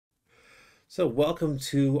So, welcome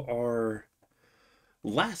to our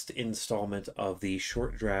last installment of the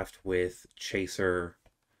Short Draft with Chaser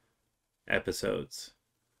episodes.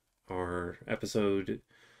 Our episode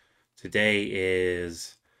today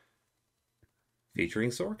is featuring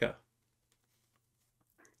Sorka.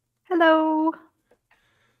 Hello.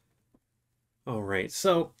 All right,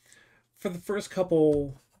 so for the first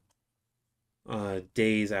couple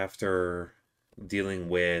days after dealing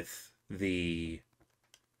with the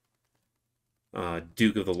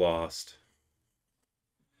Duke of the Lost,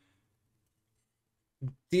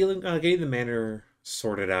 getting the manor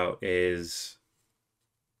sorted out is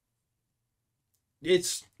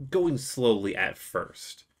it's going slowly at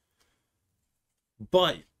first,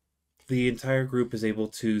 but the entire group is able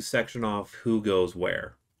to section off who goes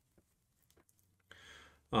where.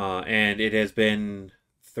 And it has been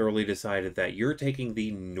thoroughly decided that you're taking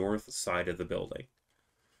the north side of the building.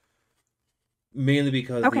 Mainly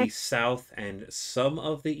because the Okay. south and some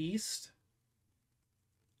of the east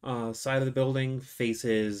side of the building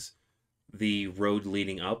faces the road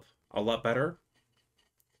leading up a lot better.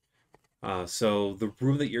 So the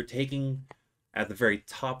room that you're taking at the very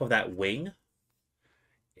top of that wing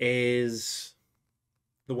is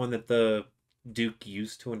the one that the Duke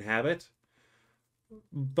used to inhabit,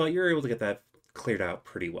 but you're able to get that cleared out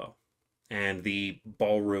pretty well. And the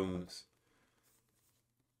ballrooms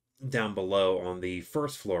down below, on the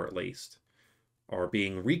first floor at least, are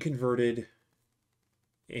being reconverted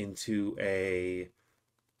into a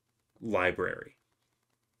library.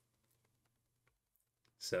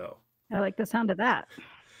 So I like the sound of that.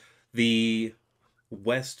 the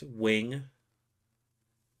west wing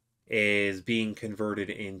is being converted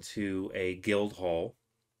into a guild hall.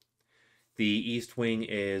 The east wing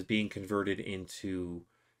is being converted into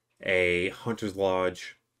a hunter's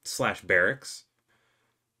lodge slash barracks.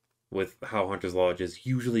 With how hunters lodges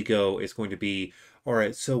usually go, it's going to be, all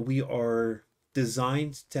right, so we are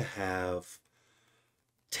designed to have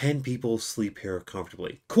 10 people sleep here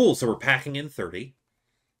comfortably. Cool, so we're packing in 30.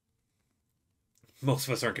 Most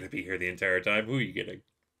of us aren't going to be here the entire time. Who are you getting?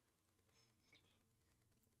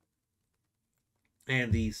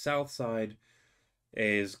 And the south side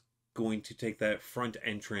is going to take that front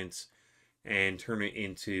entrance and turn it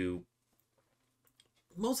into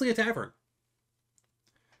mostly a tavern.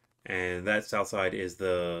 And that south side is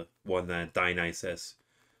the one that Dionysus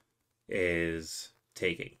is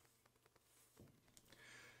taking.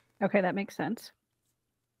 Okay, that makes sense.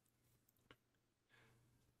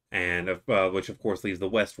 And which of course leaves the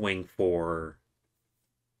west wing for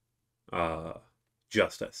uh,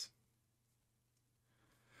 justice.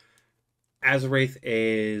 Azarath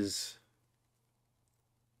is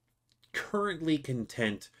currently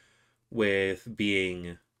content with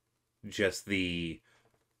being just the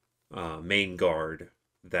main guard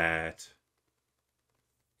that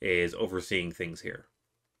is overseeing things here.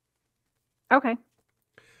 Okay.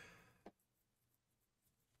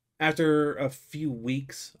 After a few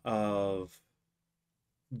weeks of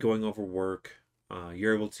going over work,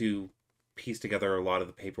 you're able to piece together a lot of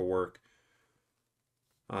the paperwork.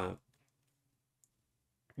 Uh,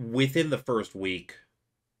 Within the first week,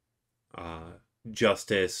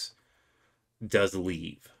 Justice does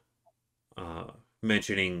leave,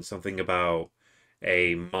 mentioning something about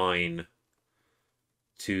a mine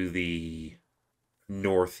to the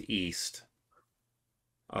northeast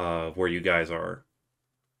of where you guys are,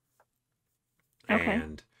 Okay.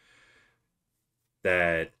 and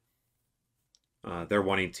that they're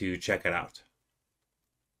wanting to check it out.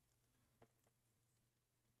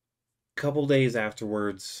 Couple days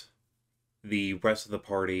afterwards, the rest of the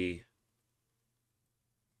party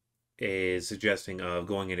is suggesting of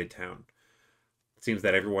going into town. It seems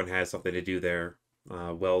that everyone has something to do there.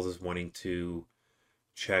 Wells is wanting to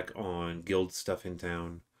check on guild stuff in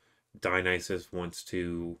town. Dionysus wants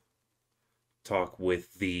to talk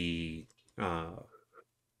with uh,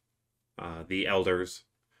 the elders,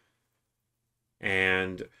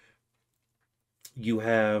 and you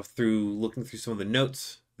have, through looking through some of the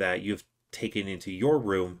notes that you've taken into your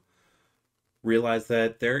room, realized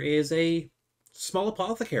that there is a small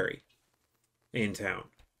apothecary in town.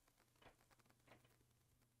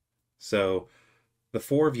 So the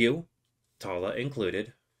four of you, Ta-La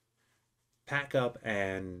included, pack up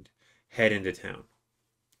and head into town.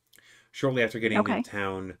 Shortly after getting Okay. into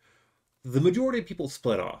town, the majority of people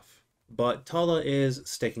split off, but Ta-La is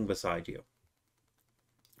sticking beside you.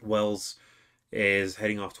 Wells is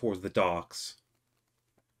heading off towards the docks,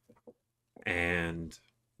 and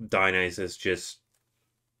Dionysus just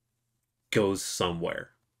goes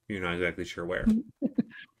somewhere. You're not exactly sure where.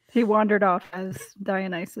 He wandered off as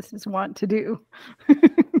Dionysus is wont to do.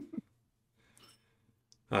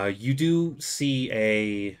 You do see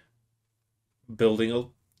a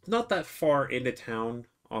building not that far into town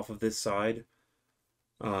off of this side,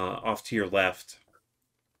 off to your left.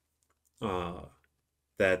 Uh,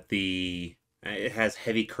 that the it has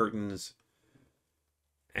heavy curtains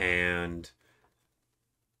and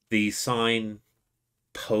the sign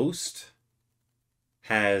post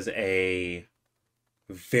has a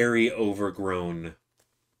very overgrown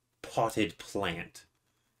potted plant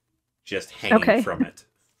just hanging Okay. from it.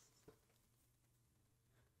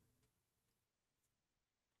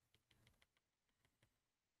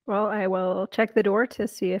 Well, I will check the door to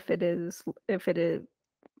see if it is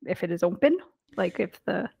open, like if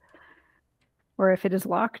the or if it is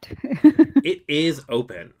locked. It is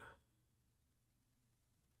open.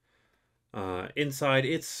 Inside,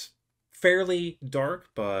 it's fairly dark,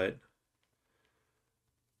 but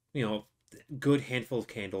you know, good handful of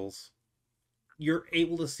candles. You're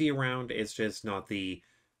able to see around. It's just not the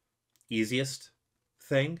easiest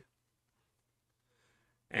thing,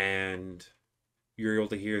 and you're able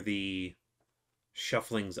to hear the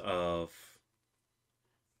shufflings of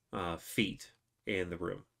feet in the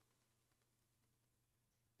room.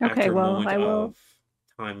 Okay, After a well, moment I will of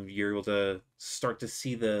time, you're able to start to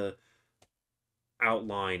see the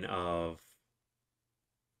outline of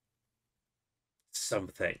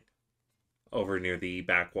something over near the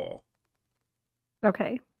back wall.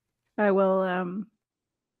 okay. I will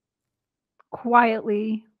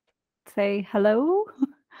quietly say hello.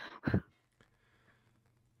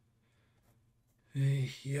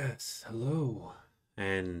 Yes, hello.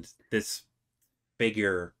 And this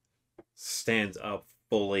figure stands up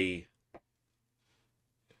fully,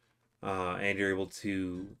 and you're able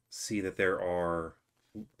to see that there are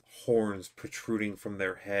horns protruding from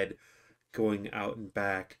their head, going out and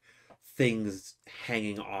back, things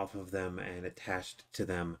hanging off of them and attached to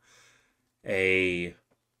them. A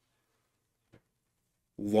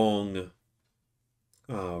long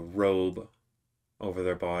robe over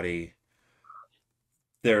their body,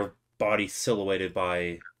 their body silhouetted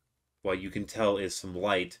by what you can tell is some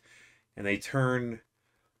light, and they turn,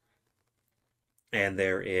 and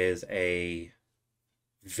there is a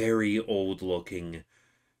very old looking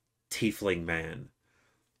tiefling man.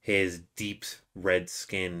 His deep red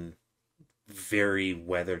skin, very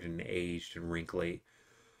weathered and aged and wrinkly.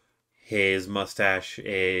 His mustache,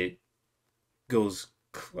 it goes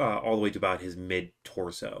all the way to about his mid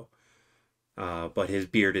torso, but his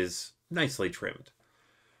beard is nicely trimmed.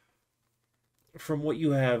 From what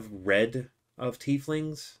you have read of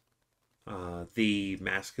tieflings, the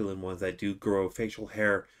masculine ones that do grow facial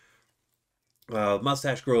hair,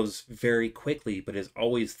 mustache grows very quickly, but is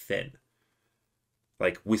always thin,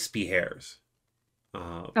 like wispy hairs.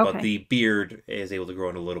 But Okay. the beard is able to grow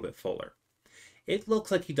in a little bit fuller. It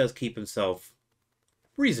looks like he does keep himself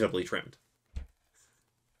reasonably trimmed.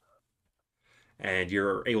 And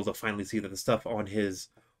you're able to finally see that the stuff on his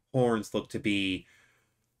horns look to be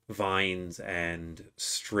vines and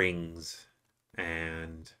strings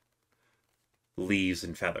and leaves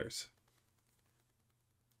and feathers.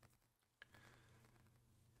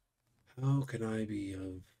 How can I be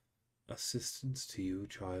of assistance to you,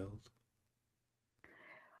 child?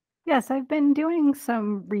 Yes, I've been doing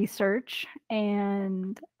some research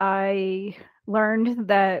and I learned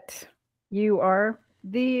that you are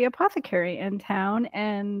the apothecary in town,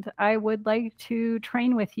 and I would like to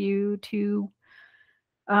train with you to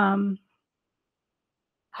um,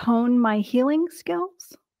 hone my healing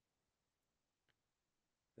skills.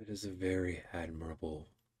 That is a very admirable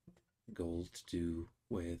goal to do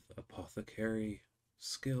with apothecary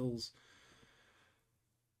skills.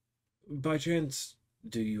 By chance,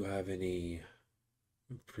 do you have any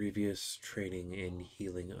previous training in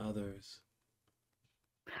healing others?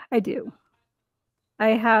 I do. I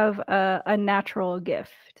have a natural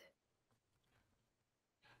gift.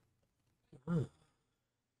 Ah,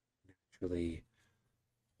 truly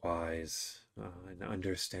wise, and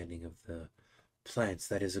understanding of the plants.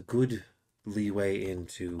 That is a good leeway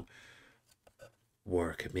into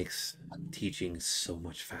work. It makes teaching so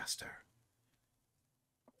much faster.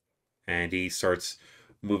 And he starts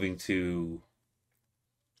moving to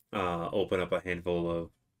open up a handful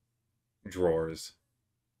of drawers.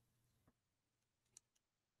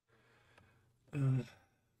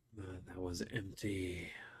 That was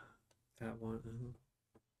empty. That one.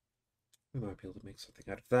 We might be able to make something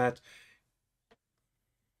out of that.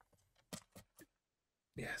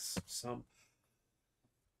 Yes, some.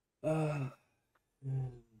 Uh, hmm,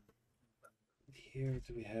 here,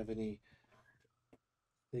 do we have anything?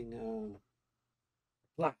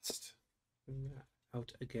 Last.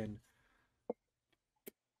 Out again.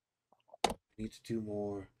 need to do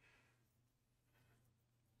more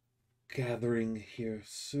gathering here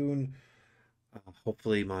soon.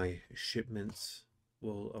 Hopefully, my shipments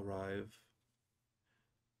will arrive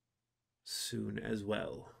soon as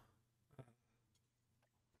well.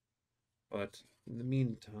 But in the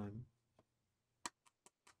meantime,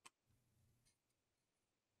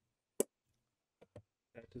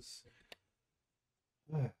 that is.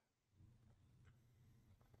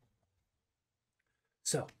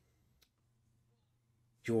 So,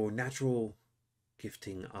 your natural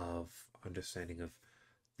gifting of understanding of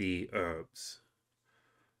the herbs,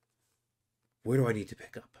 where do I need to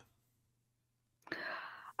pick up?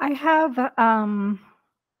 I have um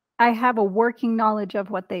I have a working knowledge of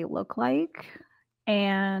what they look like,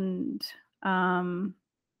 and um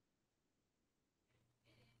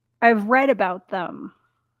I've read about them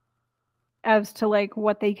as to like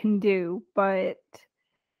what they can do, but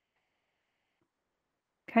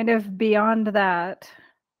kind of beyond that,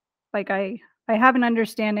 like I have an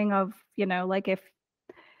understanding of, like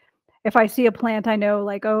if I see a plant, I know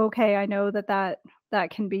like, oh, okay, I know that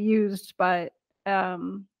can be used, but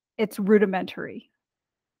it's rudimentary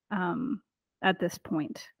um at this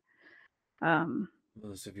point. Um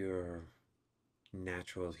Most of your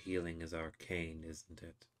natural healing is arcane, isn't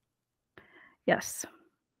it? yes.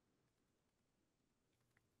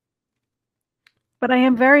 But I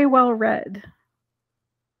am very well read.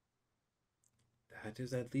 That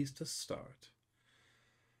is at least a start.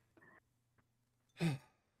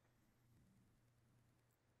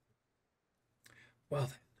 Well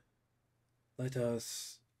then, let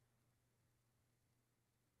us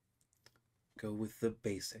go with the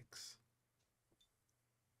basics.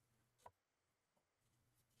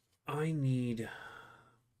 I need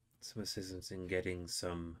some assistance in getting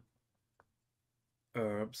some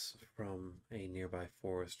herbs from a nearby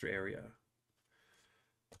forest area.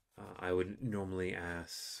 I would normally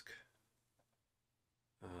ask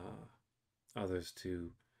uh, others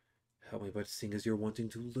to help me, but seeing as you're wanting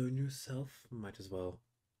to learn yourself, might as well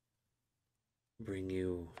bring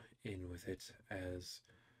you in with it as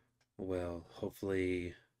well.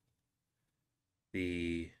 Hopefully,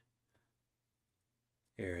 the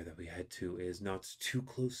area that we head to is not too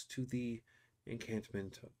close to the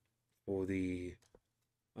encampment for the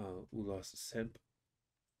Ulas Semp.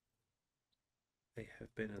 They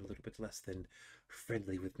have been a little bit less than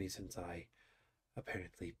friendly with me since I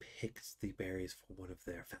apparently picked the berries for one of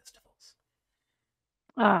their festivals.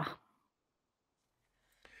 Ah,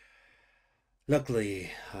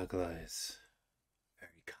 Luckily, Agla is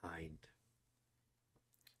very kind.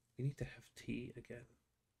 We need to have tea again.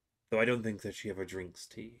 Though I don't think that she ever drinks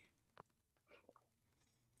tea.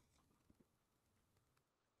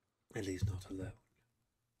 At least not alone.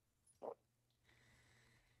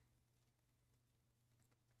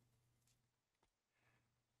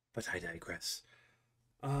 But I digress.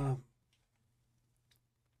 Um,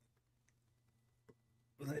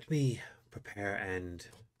 Let me prepare and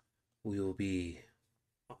we will be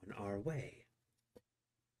on our way.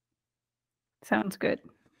 sounds good.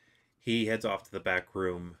 He heads off to the back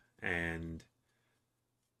room, and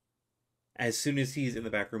as soon as he's in the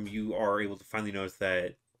back room, you are able to finally notice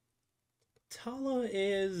that Ta-La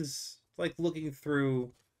is like looking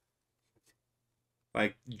through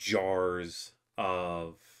like jars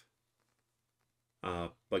of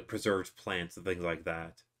like preserved plants and things like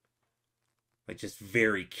that. Like just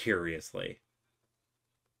very curiously.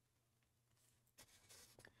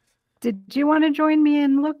 Did you want to join me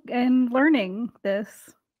in learning this?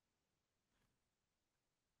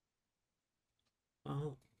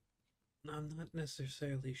 Well, I'm not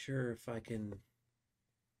necessarily sure if I can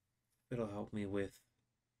it'll help me with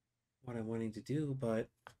what I'm wanting to do, but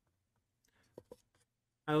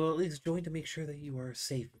I will at least join to make sure that you are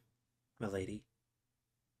safe, my lady.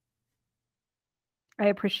 I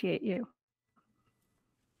appreciate you.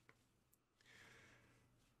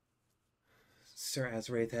 Sir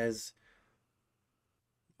Azraith has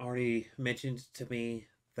already mentioned to me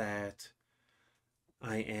that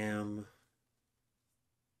I am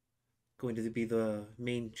going to be the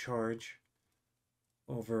main charge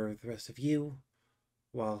over the rest of you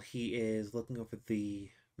while he is looking over the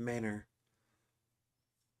manor.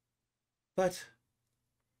 But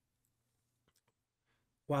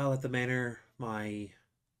while at the manor, my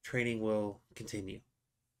training will continue.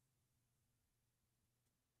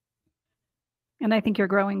 And I think you're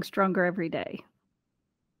growing stronger every day.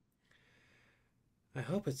 I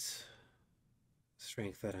hope it's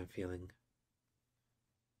strength that I'm feeling.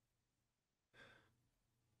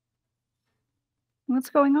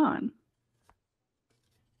 What's going on?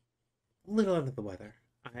 A little under the weather.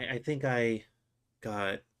 I think I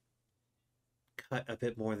got cut a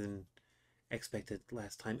bit more than expected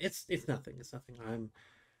last time. It's nothing. It's nothing. I'm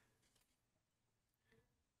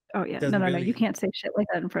Oh yeah, no, doesn't no, no. You really. can't say shit like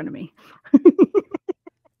that in front of me.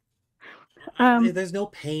 um, There's no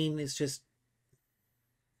pain. It's just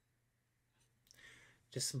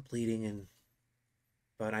some bleeding, and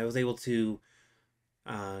but I was able to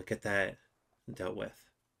get that dealt with.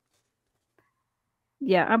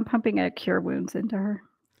 yeah, I'm pumping a cure wounds into her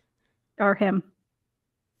or him.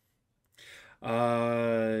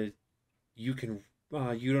 Uh, you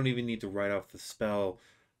don't even need to write off the spell.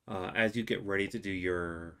 As you get ready to do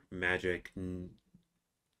your magic,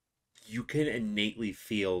 you can innately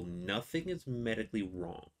feel nothing is medically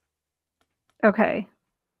wrong. Okay,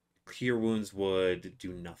 Cure wounds would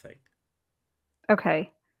do nothing.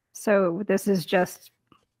 okay. So this is just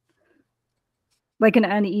like an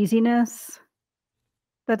uneasiness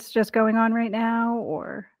that's just going on right now,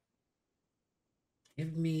 or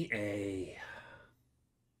Give me a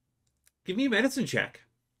give me a medicine check.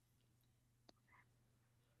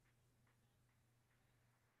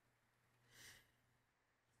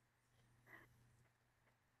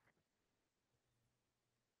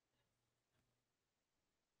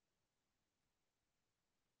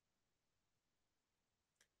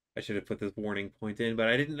 I should have put this warning point in, but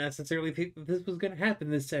I didn't necessarily think that this was going to happen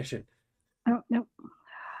this session. oh no,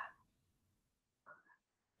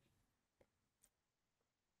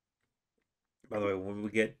 By the way, when we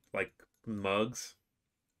get like mugs,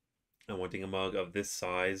 I'm wanting a mug of this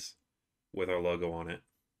size with our logo on it.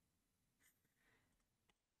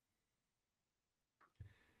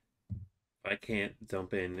 I can't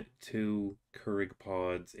dump in 2 Keurig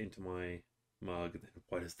pods into my mug, then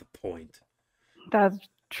what is the point? that's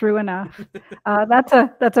true enough.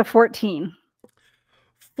 That's a 14.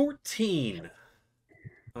 14.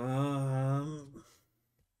 Um,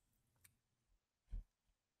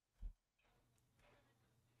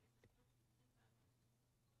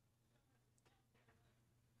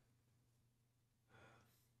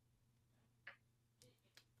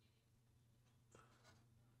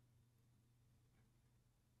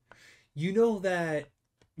 you know that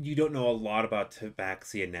you don't know a lot about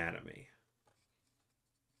tabaxi anatomy.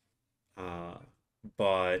 Uh,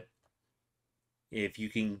 but if you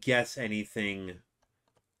can guess anything,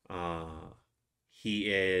 uh, he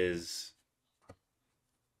is.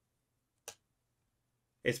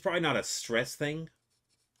 It's probably not a stress thing,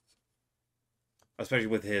 especially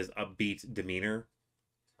with his upbeat demeanor,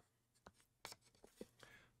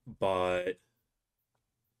 but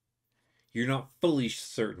you're not fully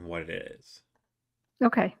certain what it is.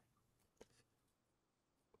 Okay,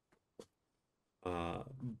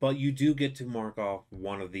 But you do get to mark off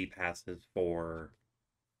one of the passes for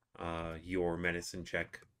your medicine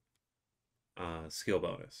check skill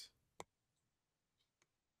bonus.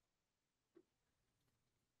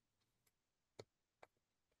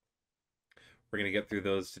 We're going to get through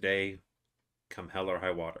those today, come hell or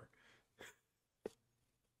high water.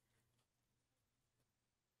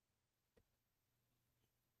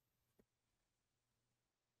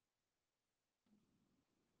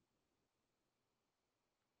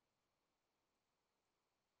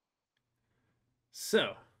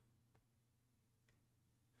 So,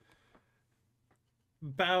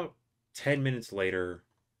 about 10 minutes later,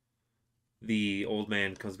 the old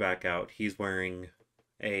man comes back out. He's wearing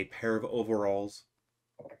a pair of overalls,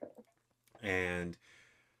 and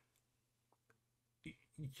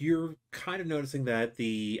you're kind of noticing that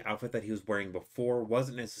the outfit that he was wearing before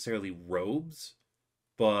wasn't necessarily robes,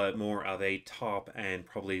 but more of a top and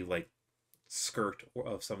probably like skirt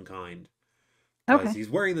of some kind. Because okay, he's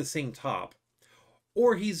wearing the same top,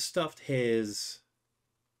 or he's stuffed his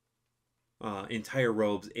entire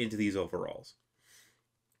robes into these overalls.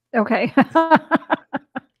 okay.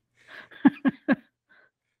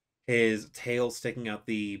 His tail sticking out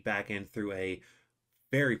the back end through a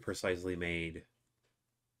very precisely made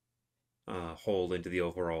hole into the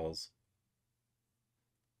overalls,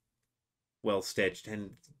 well stitched,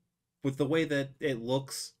 and with the way that it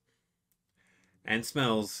looks and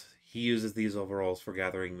smells, he uses these overalls for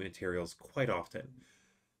gathering materials quite often.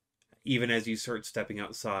 Even as you start stepping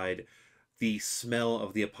outside, the smell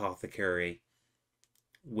of the apothecary,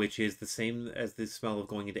 which is the same as the smell of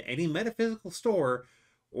going into any metaphysical store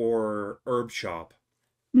or herb shop,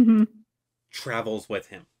 hmm travels with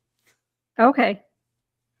him. Okay.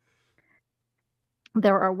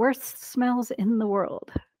 There are worse smells in the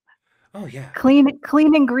world. Oh, yeah. Clean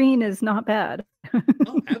and green is not bad.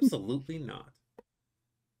 Oh, absolutely not.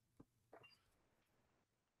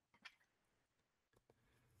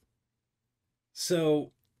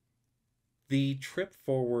 So, the trip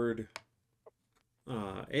forward,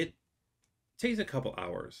 it takes a couple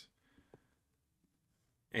hours.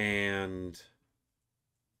 And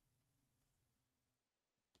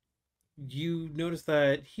you notice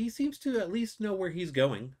that he seems to at least know where he's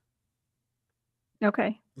going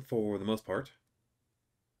Okay. for the most part.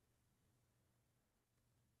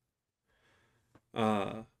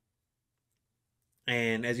 Uh,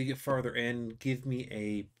 and as you get farther in, give me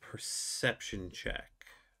a perception check.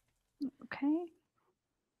 Okay.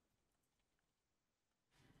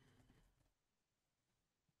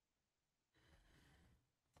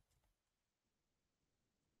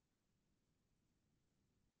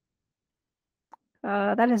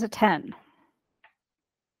 That is a 10.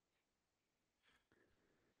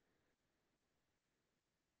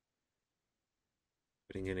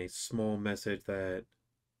 Putting in a small message that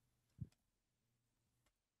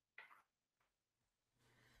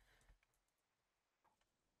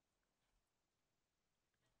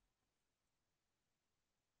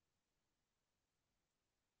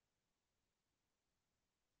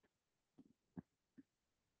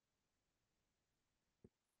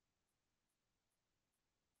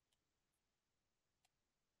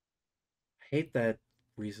I hate that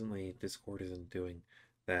recently Discord isn't doing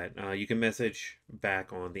that. You can message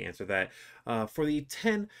back on the answer that for the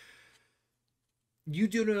 10, you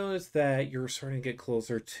do notice that you're starting to get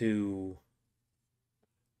closer to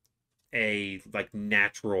a like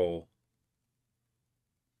natural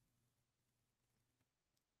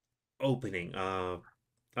opening, a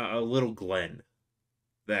little glen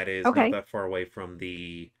that is not Okay. that far away from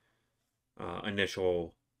the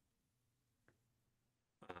initial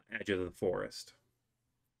edge of the forest.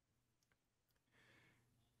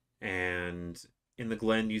 And in the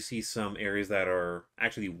glen, you see some areas that are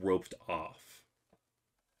actually roped off,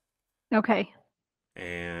 Okay.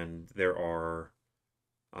 and there are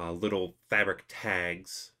little fabric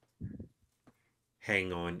tags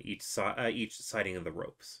hanging on each siding of the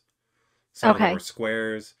ropes. Some of them are Okay.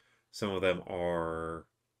 squares, some of them are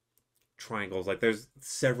triangles. Like there's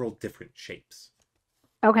several different shapes.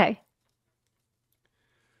 Okay.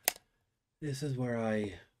 This is where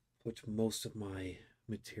I put most of my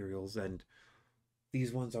materials, and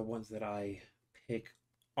these ones are ones that I pick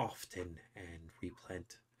often and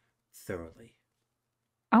replant thoroughly.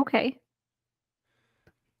 Okay.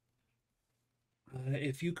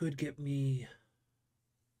 If you could get me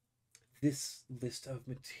this list of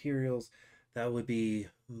materials, that would be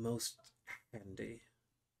most handy.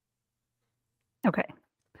 Okay.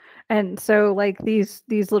 And so like these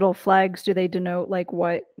little flags, do they denote like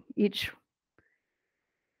what each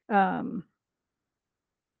um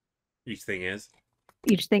Each thing is.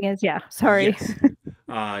 each thing is? Yeah. Sorry. Yes.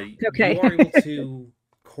 You Okay. are able to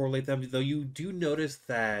correlate them, though you do notice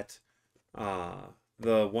that uh,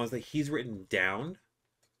 the ones that he's written down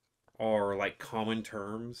are like common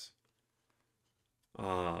terms,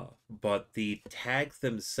 but the tags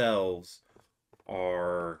themselves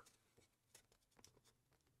are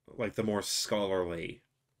like the more scholarly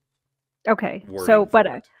Okay. So wording but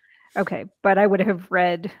for it. okay, but I would have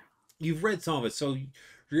read. You've read some of it, so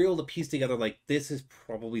you're able to piece together like this is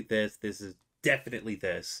probably this, this is definitely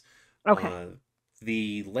this. Okay. Uh,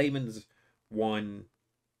 the layman's one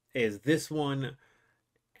is this one,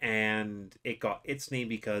 and it got its name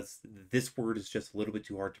because this word is just a little bit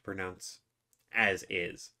too hard to pronounce as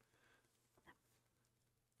is.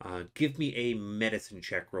 Give me a medicine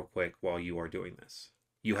check real quick while you are doing this.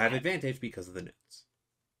 You have Okay. advantage because of the notes.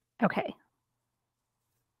 Okay.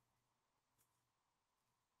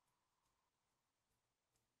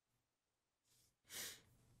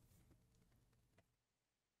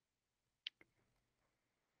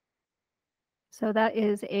 So that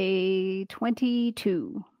is a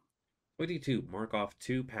 22. 22, mark off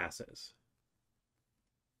two passes.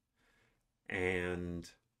 And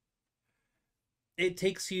it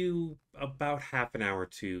takes you about half an hour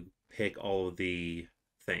to pick all of the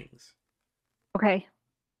things. Okay.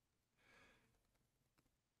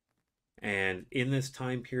 And in this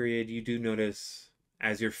time period, you do notice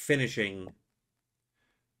as you're finishing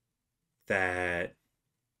that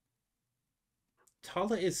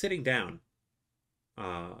Tala is sitting down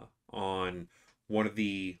on one of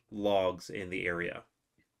the logs in the area.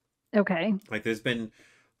 Okay. Like there's been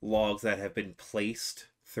logs that have been placed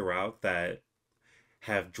throughout that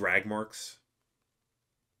have drag marks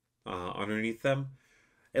underneath them.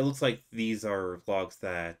 It looks like these are logs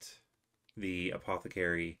that the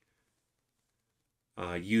apothecary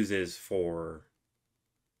uses for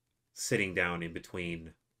sitting down in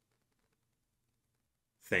between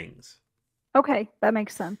things. Okay, that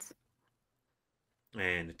makes sense.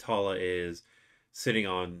 And Tala is sitting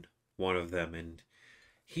on one of them, and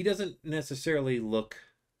he doesn't necessarily look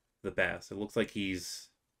the best. It looks like he's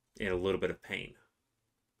in a little bit of pain.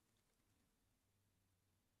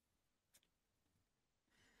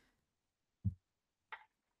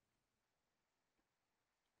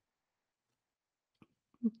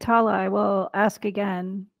 Tala, I will ask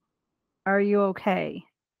again. Are you okay?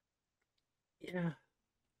 Yeah,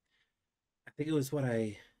 I think it was what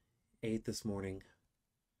I ate this morning,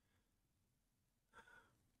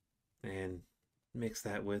 and mix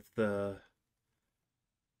that with the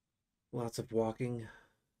lots of walking.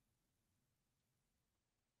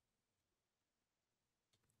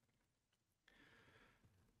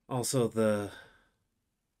 Also, the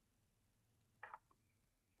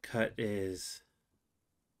cut is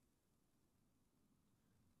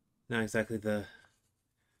not exactly the.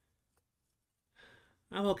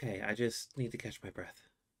 I'm okay. I just need to catch my breath.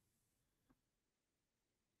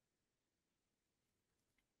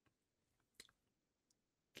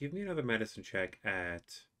 Give me another medicine check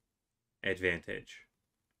at advantage.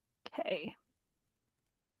 Okay.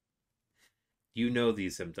 You know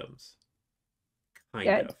these symptoms, kind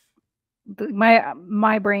Yeah, of.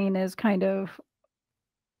 my brain is kind of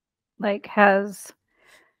like has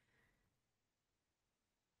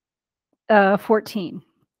 14.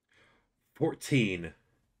 14.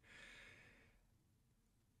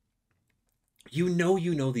 You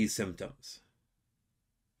know these symptoms,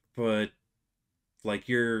 but like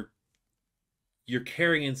your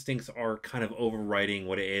caring instincts are kind of overriding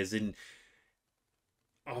what it is, and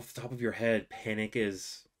off the top of your head, panic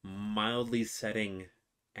is mildly setting,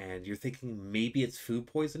 and you're thinking maybe it's food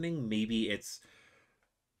poisoning, maybe it's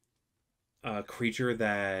a creature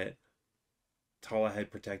that Tala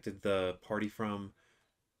had protected the party from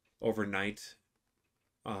overnight.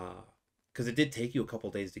 Because it did take you a couple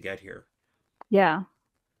days to get here. Yeah.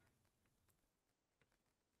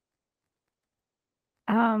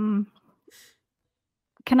 Um,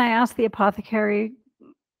 can I ask the apothecary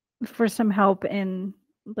for some help in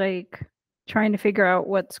like trying to figure out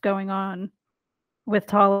what's going on with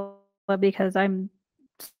Tala because I'm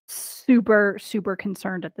super super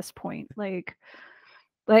concerned at this point.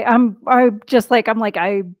 I'm like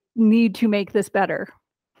I need to make this better.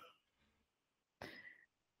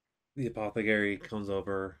 The apothecary comes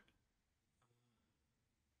over,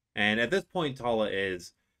 and at this point, Tala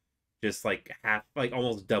is just like half, like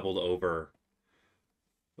almost doubled over,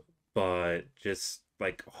 but just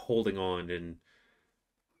like holding on and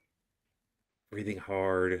breathing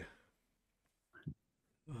hard.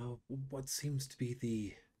 What seems to be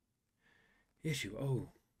the issue?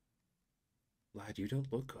 Oh, lad, you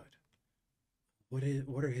don't look good. What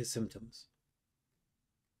are his symptoms?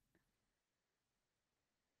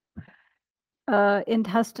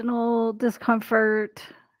 Intestinal discomfort,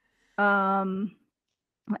 um,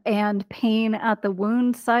 and pain at the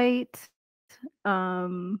wound site.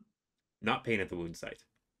 Um, Not pain at the wound site.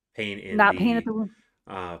 Pain in Not pain at the the wound.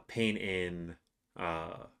 pain in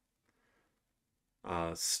uh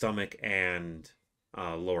stomach and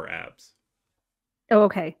lower abs. Oh,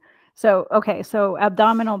 okay. So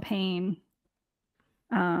abdominal pain,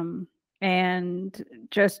 um, and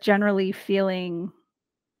just generally feeling,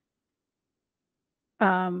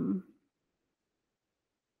 um,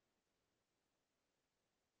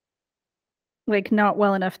 like not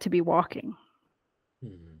well enough to be walking.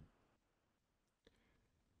 Hmm.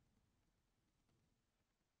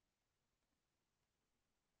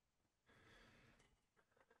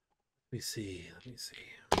 Let me see. Let me see.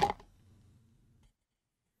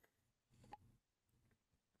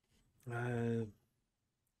 Uh,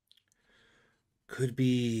 could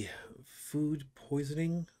be food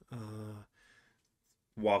poisoning.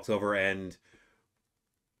 Walks over and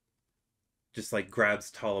just like grabs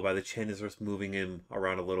Tala by the chin and starts moving him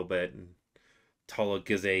around a little bit, and Tala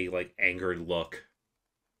gives a like angered look,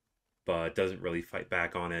 but doesn't really fight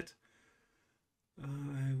back on it.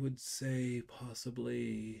 I would say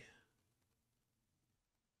possibly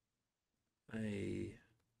a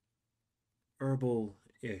herbal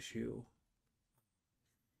issue.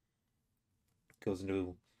 Goes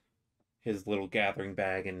into his little gathering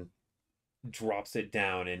bag and drops it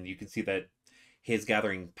down, and you can see that his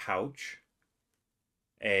gathering pouch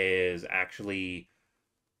is actually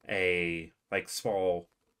a like small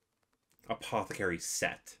apothecary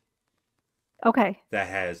set Okay. that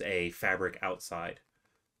has a fabric outside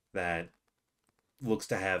that looks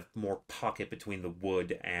to have more pocket between the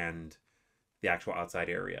wood and the actual outside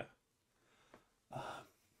area. Uh,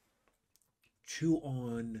 chew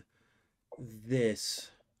on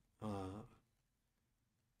this, uh,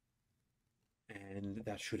 and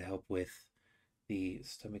that should help with the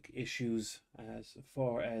stomach issues. As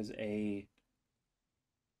far as a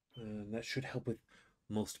that should help with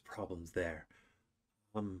most problems there.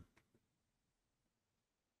 Um,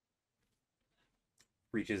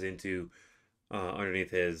 Reaches into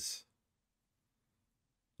underneath his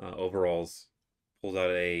overalls, pulls out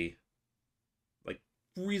a like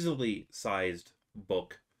reasonably sized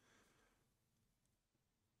book.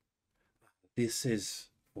 This is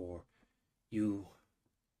for you,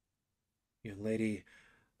 young lady,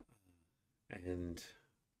 and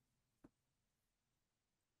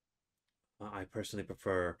I personally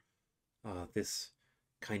prefer this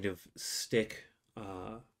kind of stick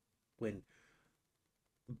when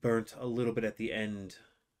burnt a little bit at the end.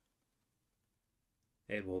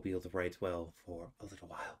 It will be able to write well for a little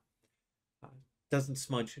while. Uh, doesn't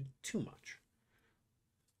smudge too much.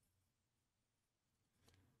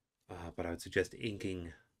 But I would suggest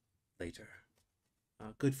inking later.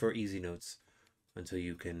 Good for easy notes until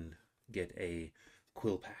you can get a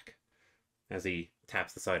quill pack as he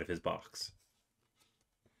taps the side of his box.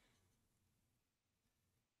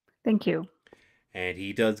 Thank you. And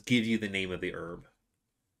he does give you the name of the herb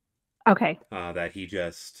Okay. that he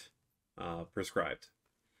just prescribed.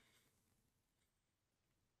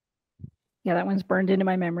 Yeah, that one's burned into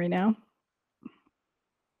my memory now.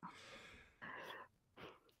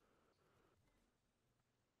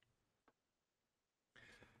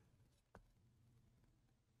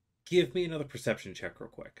 Give me another perception check real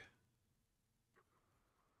quick.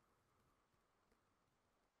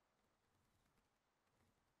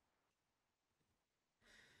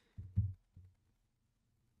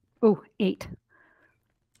 Oh, 8.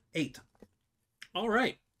 8. All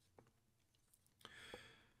right.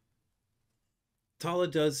 Ta-La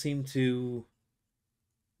does seem to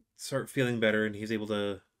start feeling better, and he's able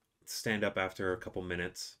to stand up after a couple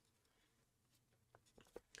minutes.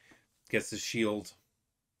 Gets his shield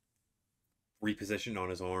repositioned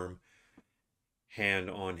on his arm,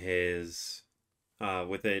 hand on his,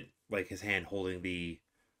 with it, like his hand holding the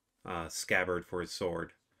scabbard for his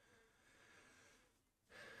sword.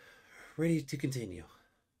 Ready to continue.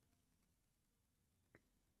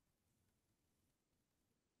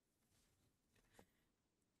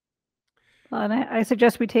 And I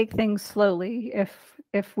suggest we take things slowly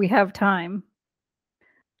if we have time.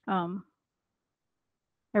 Um,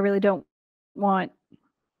 I really don't want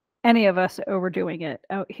any of us overdoing it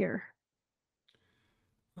out here.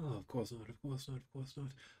 Oh, of course not, of course not, of course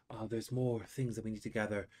not. There's more things that we need to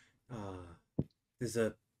gather. There's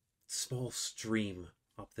a small stream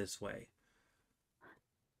up this way.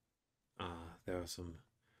 There are some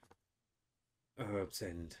herbs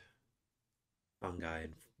and fungi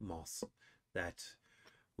and moss that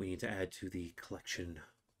we need to add to the collection.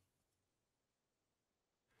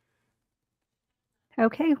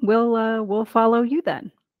 Okay, we'll follow you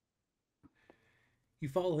then. You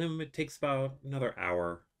follow him. It takes about another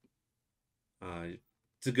hour.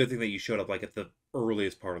 It's a good thing that you showed up like at the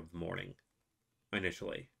earliest part of the morning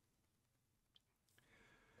initially,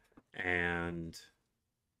 and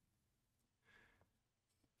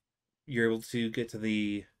you're able to get to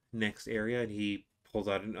the next area. And he pulls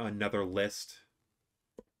out another list.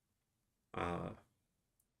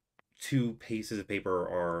 2 pieces of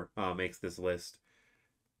paper are makes this list,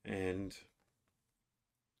 and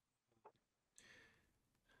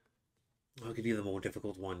I'll give you the more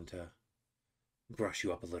difficult one to brush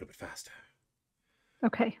you up a little bit faster.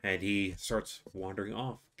 Okay. And he starts wandering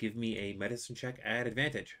off. Give me a medicine check at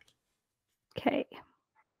advantage. Okay.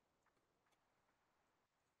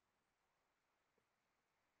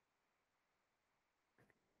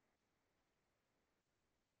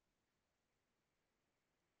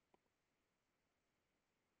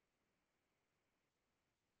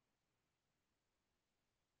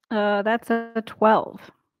 That's a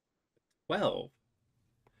 12. 12.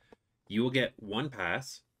 You will get 1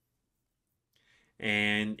 pass,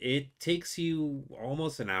 and it takes you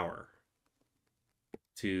almost an hour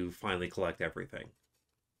to finally collect everything.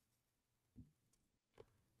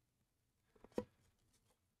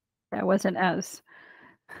 I wasn't as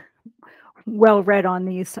well read on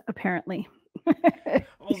these, apparently.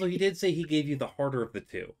 Also, he did say he gave you the harder of the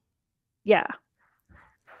two. Yeah.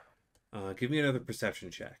 Give me another perception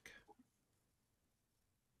check.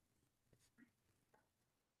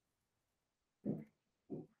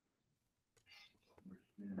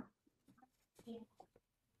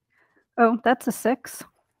 Oh, that's a 6.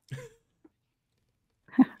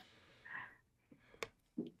 I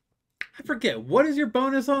forget, what is your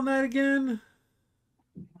bonus on that again?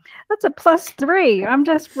 That's a +3. I'm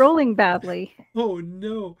just rolling badly. Oh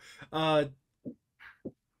no.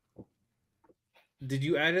 Did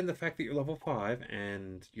you add in the fact that you're level 5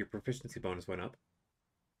 and your proficiency bonus went up?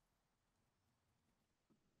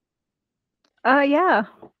 Yeah.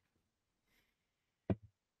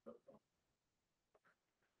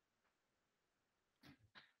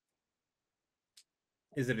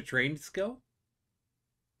 Is it a trained skill?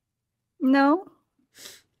 No.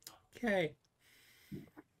 Okay.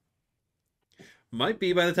 Might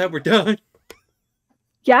be by the time we're done.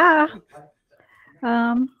 Yeah.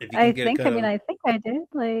 If you I can get a think. cut I mean, on. I think I did.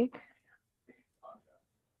 Like,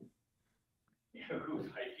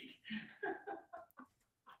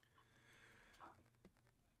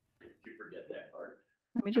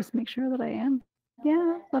 let me just make sure that I am.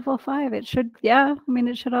 Yeah, level 5. It should. Yeah. I mean,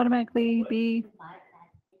 it should automatically be.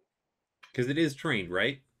 Because it is trained,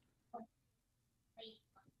 right?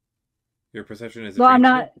 Your perception is a Well, I'm trained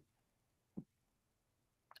skill? not.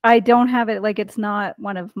 I don't have it. Like, it's not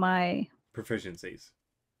one of my. Proficiencies.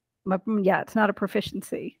 Yeah, it's not a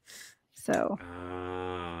proficiency. So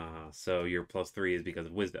Ah, so your +3 is because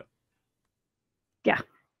of wisdom. yeah.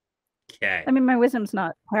 Okay. I mean, my wisdom's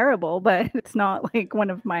not terrible, but it's not like one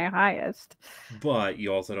of my highest. But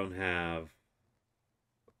you also don't have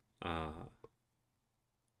uh,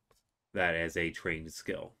 that as a trained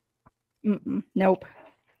skill. Nope.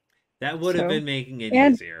 That would have So, been making it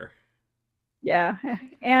and easier. yeah,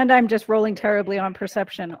 and I'm just rolling terribly on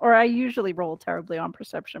perception, or I usually roll terribly on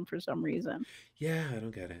perception for some reason. Yeah, I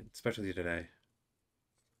don't get it, especially today.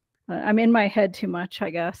 I'm in my head too much, I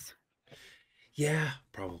guess. Yeah,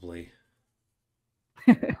 probably.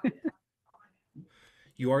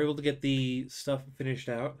 You are able to get the stuff finished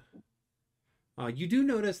out. You do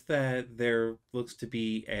notice that there looks to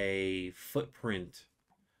be a footprint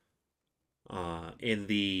in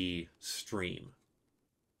the stream,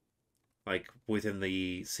 like within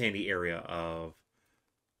the sandy area of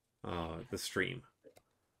the stream.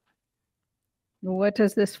 What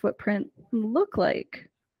does this footprint look like?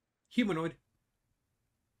 Humanoid,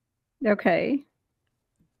 Okay.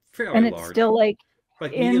 fairly And it's large, still like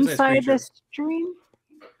like medium-sized inside the creature. stream?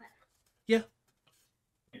 Yeah,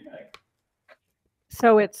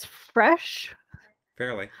 So it's fresh?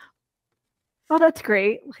 fairly. Oh, that's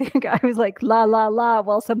great. I was like, la, la, la,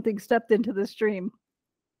 while something stepped into the stream.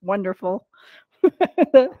 Wonderful.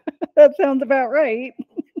 That sounds about right.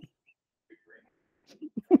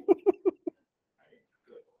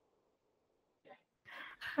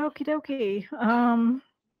 Okie dokie.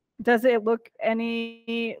 Does it look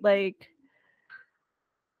any like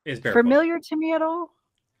It's barefoot. familiar to me at all?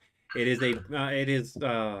 It is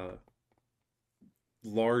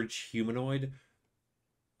large humanoid.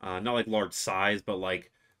 Not like large size, but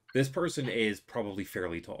like this person is probably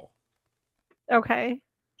fairly tall. Okay.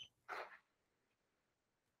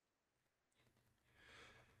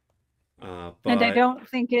 And I But don't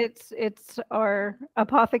think it's our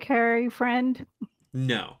apothecary friend.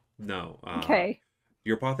 no, no. Okay.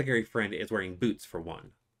 Your apothecary friend is wearing boots for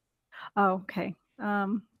one. Oh, okay.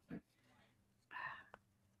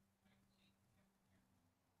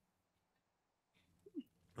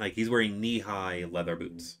 Like he's wearing knee-high leather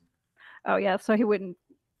boots. Oh yeah, so he wouldn't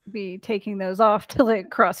be taking those off till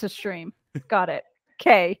it crosses stream. Got it.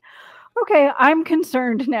 Okay. Okay, I'm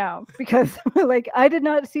concerned now because like I did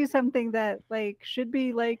not see something that like should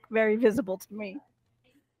be like very visible to me.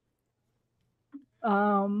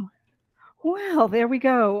 Um well, there we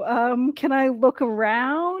go. Can I look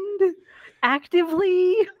around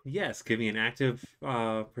actively? Yes, give me an active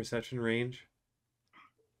perception range.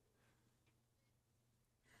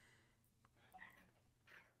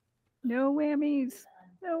 No whammies.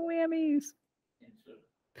 No whammies.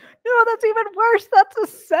 No, that's even worse. That's a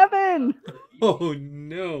 7. Oh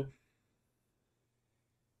no.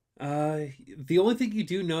 The only thing you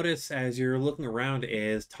do notice as you're looking around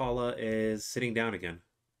is Tala is sitting down again.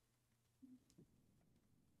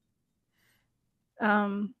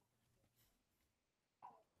 Um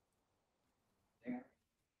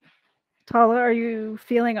Tala, are you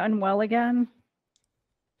feeling unwell again?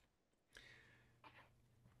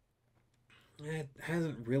 It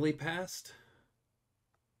hasn't really passed.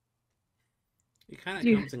 It kind of Do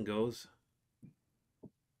you comes and goes.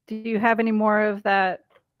 do you have any more of that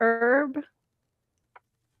herb?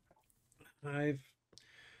 I've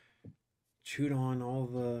chewed on all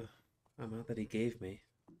the amount that he gave me.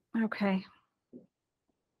 Okay.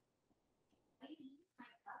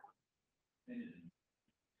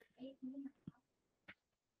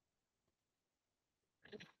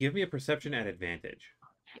 Give me a perception at advantage.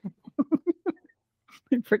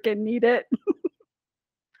 I freaking need it.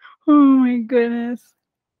 Oh my goodness.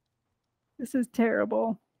 This is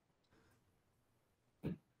terrible.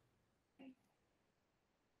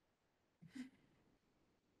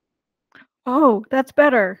 Oh, that's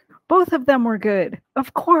better. Both of them were good.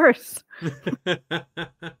 Of course.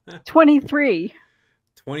 23.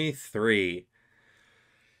 23.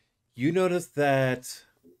 You notice that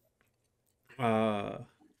uh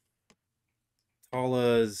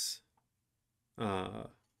Tala's uh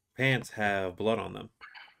pants have blood on them.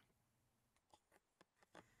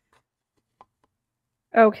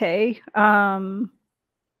 Okay.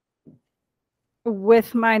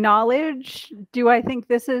 With my knowledge, do I think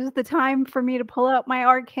this is the time for me to pull out my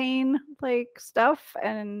arcane like stuff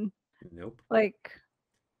and Nope. like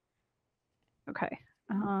okay.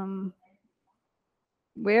 Um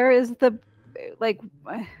where is the like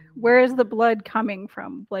where is the blood coming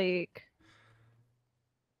from? Like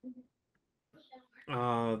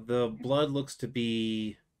The blood looks to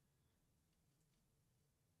be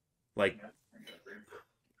like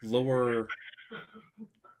lower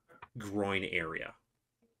groin area.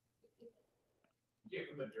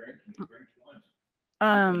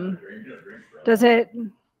 um does it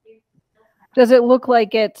does it look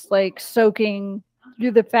like it's like soaking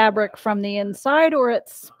through the fabric from the inside or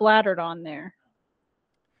it's splattered on there?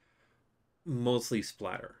 Mostly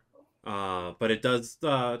splatter. But it does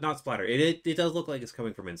not splatter. It does look like it's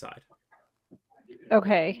coming from inside.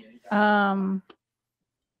 Okay.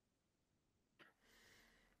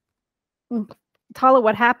 Tala,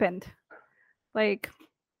 what happened? Like,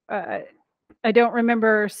 uh, I don't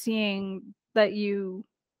remember seeing that you.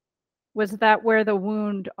 Was that where the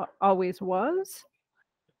wound always was?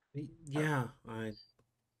 Yeah, I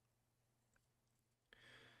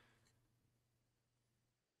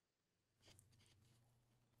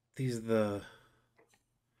these are the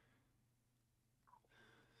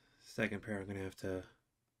second pair I'm gonna have to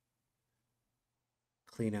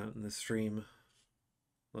clean out in the stream.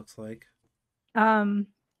 Looks like. Um,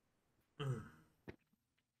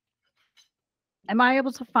 am I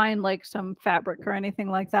able to find like some fabric or anything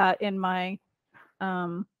like that in my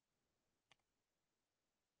um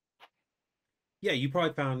Yeah, you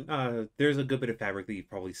probably found there's a good bit of fabric that you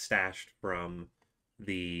probably stashed from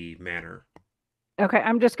the manor. okay,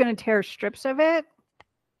 I'm just going to tear strips of it.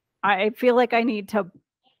 I feel like I need to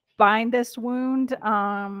bind this wound.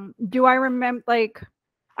 Do I remember like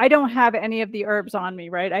I don't have any of the herbs on me,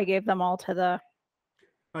 right? I gave them all to the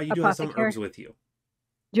You do have some apothecary. herbs with you.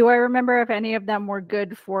 Do I remember if any of them were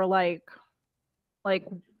good for like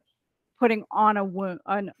putting on a wound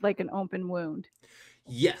on like an open wound?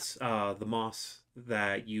 Yes, the moss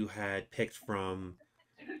that you had picked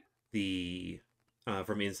the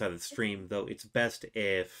from inside the stream, though it's best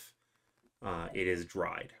if it is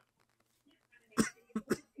dried.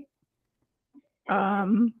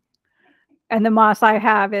 Um and the moss I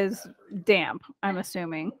have is damp, I'm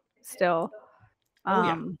assuming still. Oh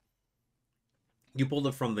yeah, Um you pulled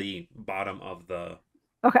it from the bottom of the.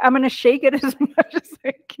 okay, I'm going to shake it as much as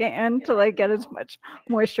I can to like get as much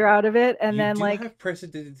moisture out of it and You then do like have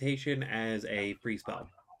prestidigitation as a free spell.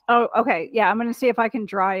 oh okay, yeah, I'm going to see if I can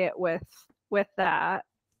dry it with that.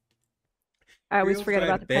 I You're always able to forget try it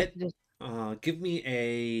about a the bit. prejudice.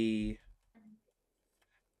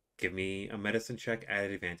 Give me a medicine check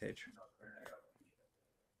at advantage.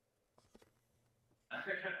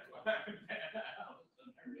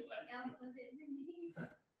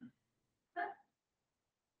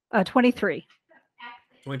 23.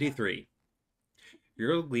 23.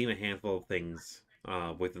 You're able to glean a handful of things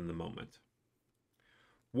within the moment.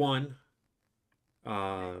 One,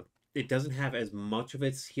 uh, it doesn't have as much of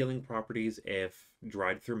its healing properties if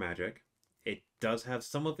dried through magic. It does have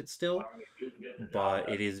some of it still, but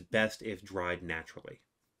it is best if dried naturally.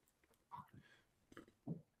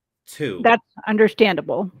 Two, That's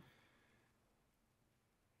understandable.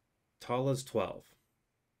 Tala's 12.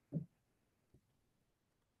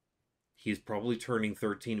 He's probably turning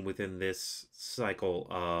 13 within this cycle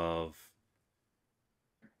of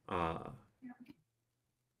uh,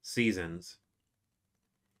 seasons.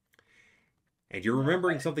 And you're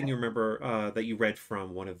remembering something you remember that you read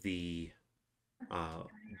from one of the uh,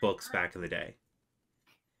 books back in the day.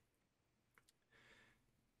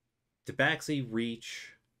 Tabaxi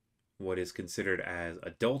reach what is considered as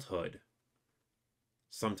adulthood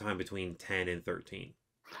sometime between 10 and 13.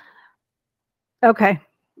 Okay.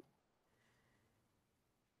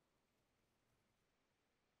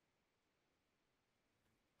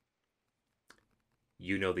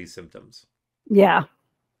 You know these symptoms. Yeah.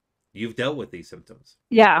 You've dealt with these symptoms.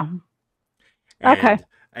 Yeah. Okay. And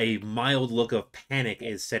a mild look of panic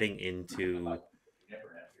is setting into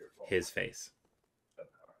his face.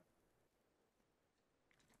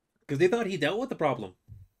 Because they thought he dealt with the problem.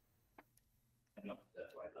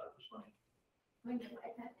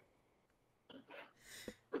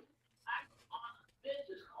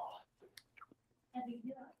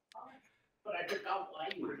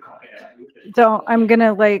 So I'm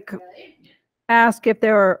gonna like ask if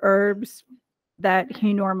there are herbs that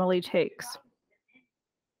he normally takes,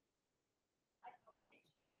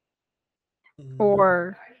 Mm,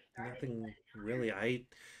 or nothing really. I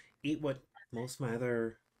eat what most of my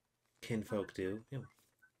other kinfolk do. You know,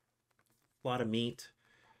 a lot of meat,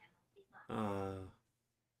 uh,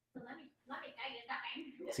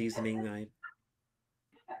 seasoning.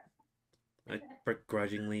 I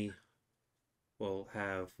begrudgingly will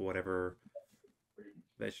have whatever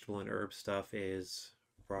vegetable and herb stuff is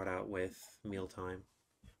brought out with mealtime.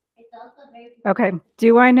 okay.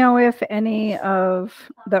 Do I know if any of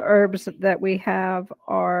the herbs that we have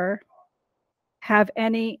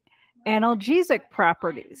any analgesic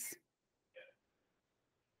properties?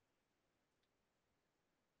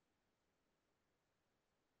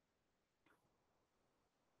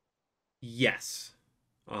 Yes.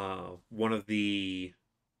 One of the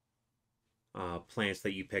plants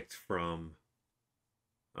that you picked from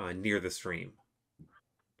near the stream,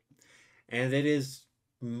 and it is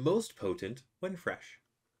most potent when fresh.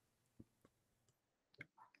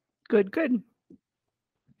 Good, good.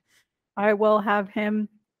 I will have him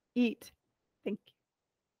eat. Thank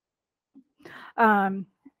you.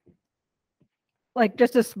 Like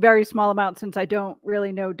just a very small amount since I don't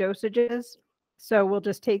really know dosages. So we'll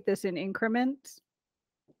just take this in increments,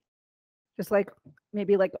 just like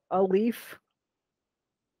maybe like a leaf,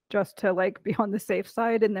 just to like be on the safe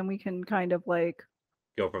side, and then we can kind of like,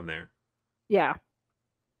 Go from there. yeah.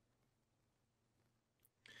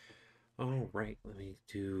 All right, let me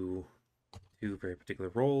do two very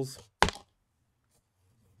particular rolls.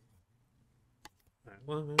 That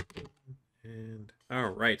one, and all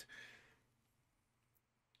right.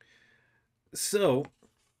 So,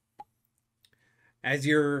 as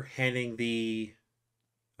you're handing the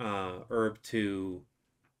herb to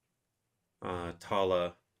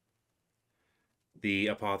Tala, the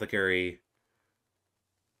apothecary,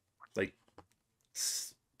 like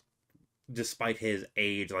despite his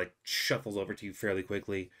age, like shuffles over to you fairly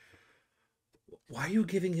quickly. Why are you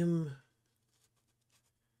giving him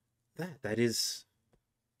that? That's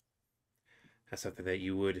something that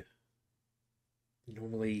you would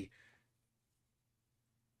normally.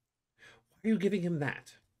 Why are you giving him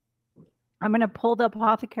that? I'm going to pull the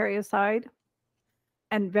apothecary aside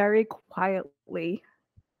and very quietly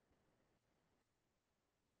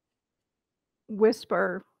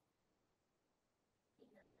whisper,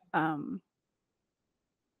 um,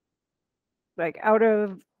 like out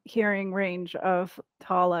of hearing range of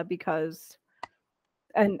Tala, because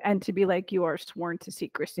and to be like, you are sworn to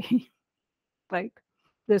secrecy. Like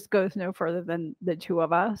this goes no further than the two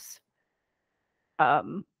of us.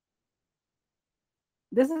 Um,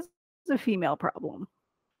 this is a female problem.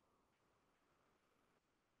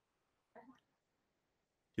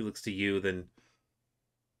 He looks to you, then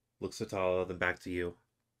looks to Tala, then back to you.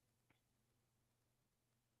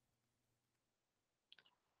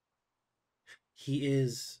 He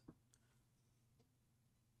is.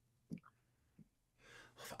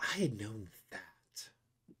 If I had known that.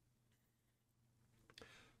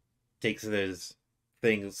 Takes his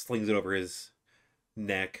thing, slings it over his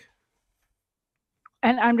neck.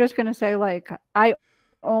 And I'm just gonna say, like, I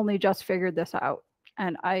only just figured this out,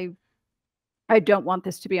 and I don't want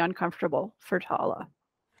this to be uncomfortable for Tala.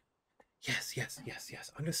 Yes, yes, yes,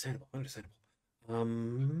 yes. Understandable, understandable.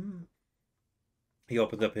 Um, he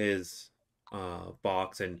opens up his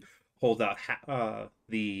box and holds out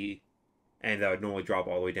the end that would normally drop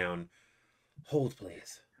all the way down. Hold,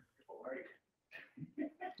 please.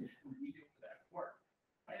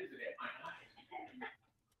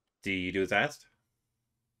 Do you do as asked?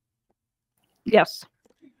 Yes.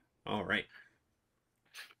 All right.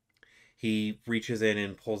 He reaches in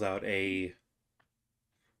and pulls out a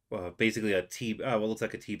basically a tea, what looks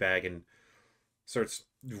like a tea bag, and starts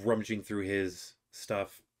rummaging through his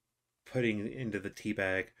stuff, putting into the tea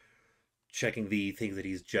bag, checking the things that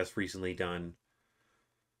he's just recently done.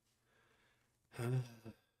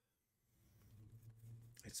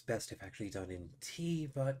 It's best if actually done in tea,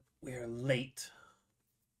 but we're late.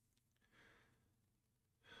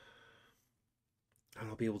 And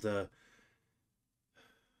I'll be able to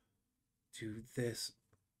do this.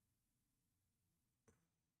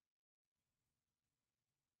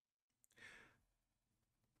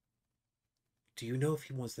 Do you know if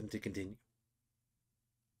he wants them to continue?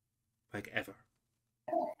 Like ever?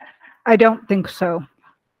 I don't think so.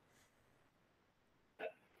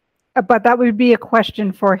 But that would be a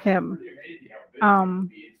question for him. Um,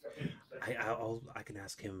 I can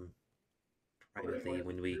ask him privately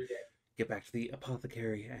when we get back to the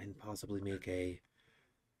apothecary and possibly make a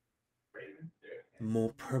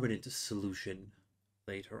more permanent solution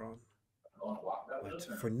later on.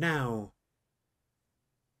 But for now,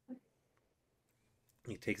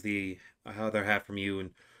 he takes the other half from you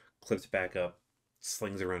and clips it back up,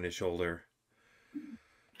 slings around his shoulder.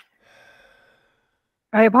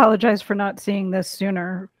 I apologize for not seeing this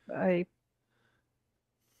sooner.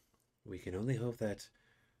 We can only hope that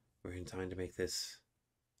we're in time to make this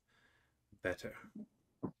better.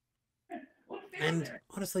 And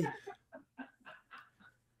honestly,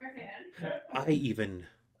 I even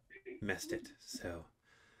messed it, so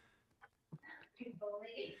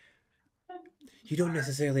you don't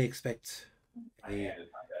necessarily expect a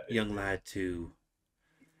young lad to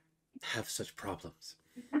have such problems.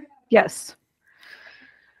 Yes.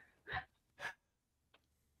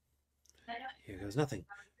 Here goes nothing.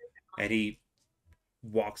 And he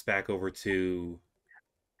walks back over to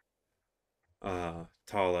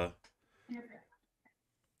Ta-La.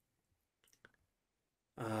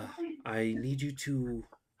 Uh, I need you to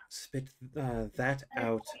spit that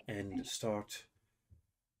out and start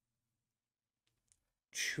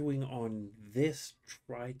chewing on this.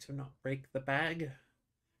 Try to not break the bag.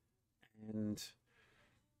 And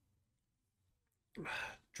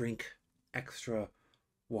drink extra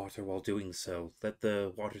water while doing so. Let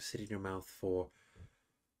the water sit in your mouth for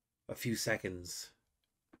a few seconds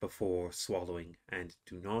before swallowing, and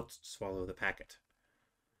do not swallow the packet.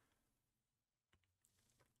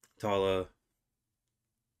 Ta-La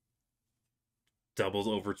doubles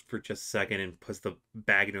over for just a second and puts the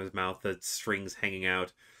bag into his mouth, the strings hanging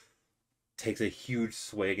out, takes a huge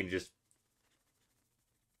swig and just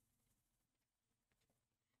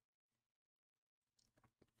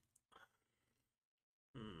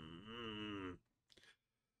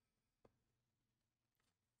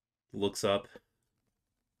looks up.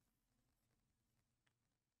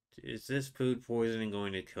 Is this food poisoning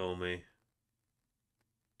going to kill me?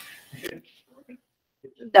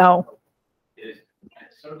 No.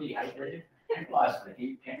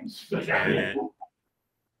 Janet.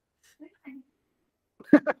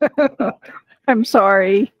 I'm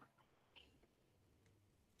sorry.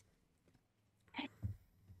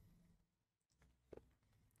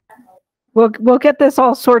 We'll get this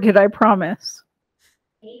all sorted, I promise.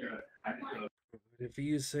 Whatever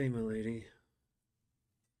you say, my lady.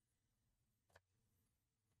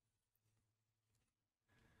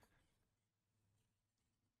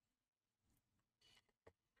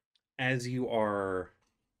 As you are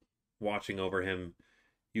watching over him,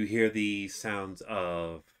 you hear the sounds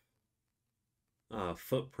of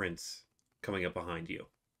footprints coming up behind you.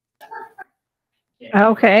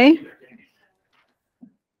 Okay.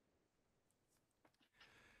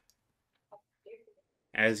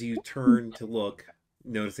 As you turn to look,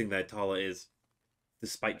 noticing that Ta-La is,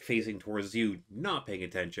 despite facing towards you, not paying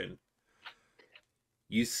attention,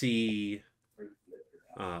 you see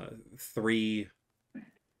three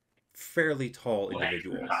fairly tall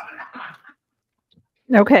individuals.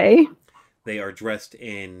 Okay. They are dressed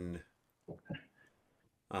in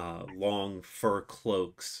long fur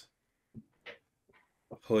cloaks,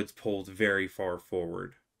 hoods pulled very far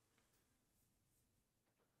forward.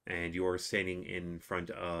 And you're standing in front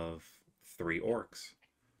of three orcs.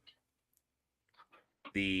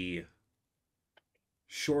 The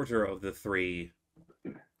shorter of the three,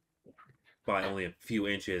 by only a few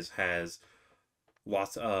inches, has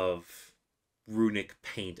lots of runic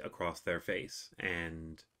paint across their face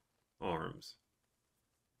and arms.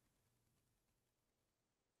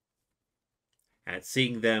 At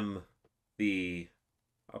seeing them, the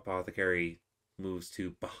apothecary moves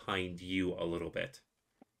to behind you a little bit.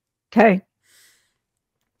 Okay.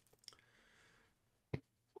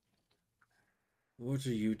 What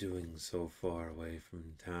are you doing so far away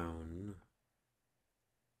from town?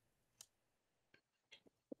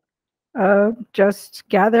 Just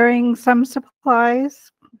gathering some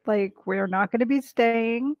supplies. Like, we're not going to be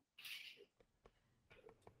staying.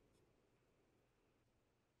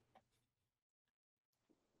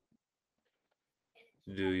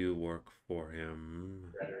 Do you work for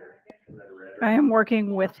him? I am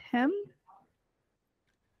working with him.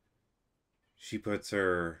 She puts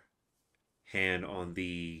her hand on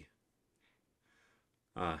the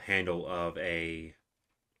handle of a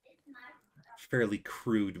fairly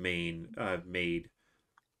crude made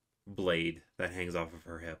blade that hangs off of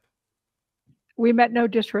her hip. We meant no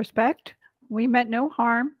disrespect. We meant no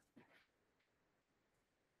harm.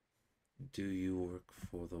 Do you work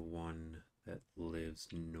for the one that lives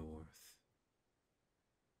north?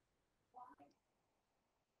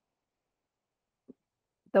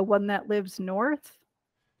 The one that lives north?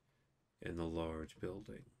 in the large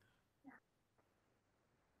building.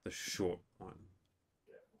 The short one.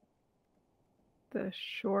 The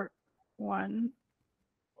short one.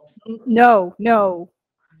 No, no,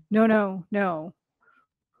 no, no,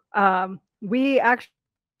 no. We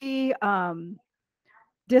actually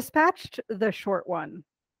dispatched the short one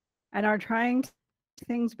and are trying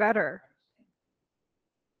things better.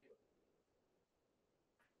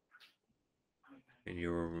 And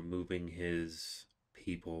you're removing his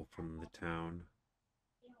people from the town.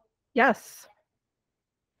 Yes,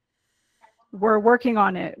 we're working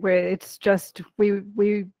on it. It's just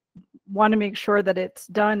we want to make sure that it's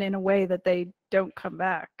done in a way that they don't come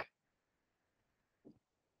back.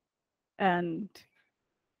 And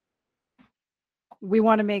we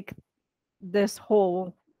want to make this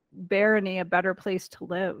whole barony a better place to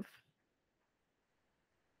live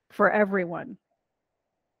for everyone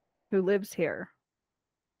who lives here.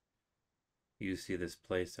 You see this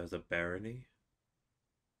place as a barony?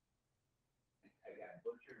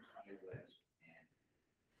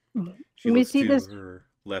 She We looks see to this. her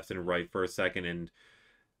left and right for a second and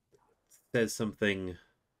says something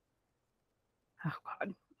Oh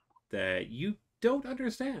God. that you don't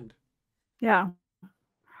understand. Yeah.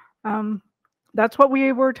 Um, that's what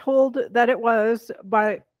we were told that it was,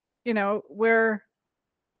 but you know, we're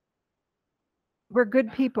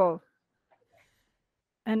good people,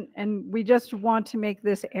 and we just want to make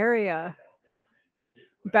this area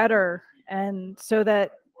better, and so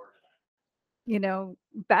that you know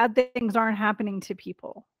bad things aren't happening to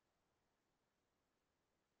people,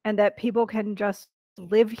 and that people can just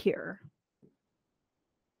live here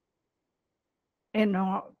in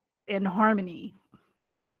in harmony.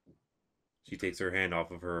 She takes her hand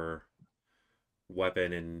off of her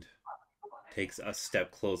weapon and takes a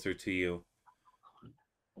step closer to you.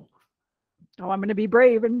 Oh, I'm gonna be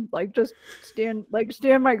brave and like just stand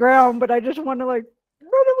my ground, but I just want to like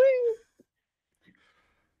run away.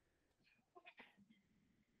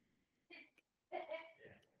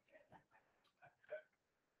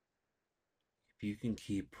 If you can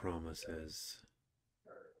keep promises,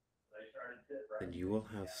 then you will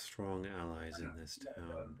have strong allies in this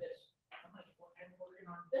town.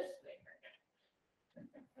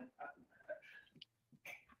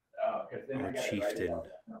 Our chieftain,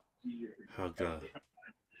 Hagla,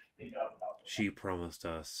 she promised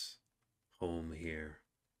us home here,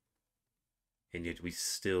 and yet we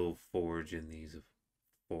still forge in these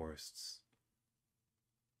forests.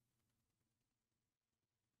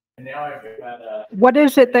 What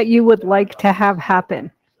is it that you would like to have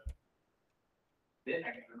happen?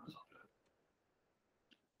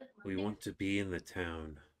 We want to be in the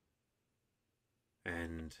town,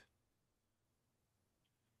 and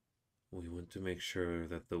we want to make sure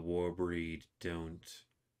that the war breed don't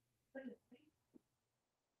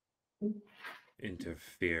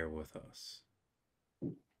interfere with us.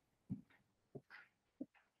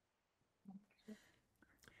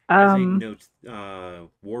 As a Um, note,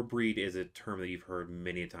 war breed is a term that you've heard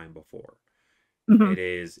many a time before. mhm. It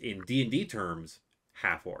is, in D&D terms,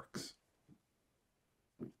 half orcs.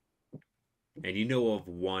 And you know of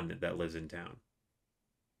one that lives in town.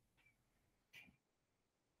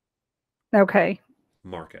 Okay.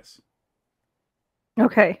 Marcus.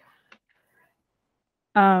 Okay.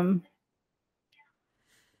 Um,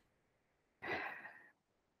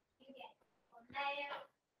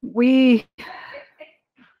 we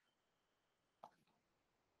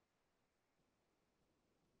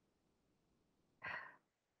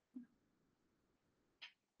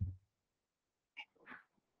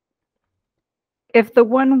if the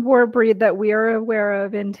one war breed that we are aware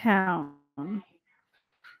of in town,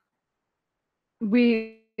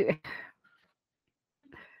 we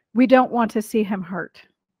we don't want to see him hurt.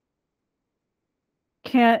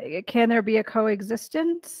 Can there be a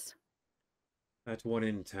coexistence? That one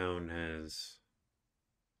in town has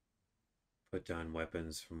put down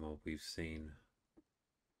weapons from what we've seen.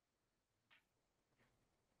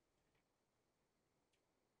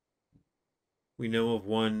 We know of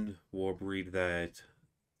one war breed that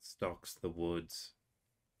stalks the woods.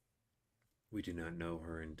 We do not know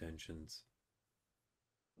her intentions.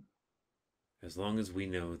 As long as we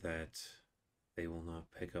know that they will not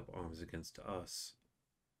pick up arms against us,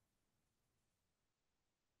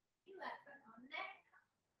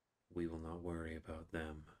 we will not worry about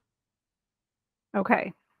them.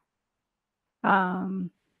 Okay.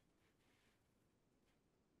 Um,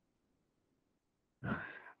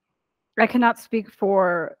 I cannot speak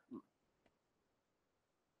for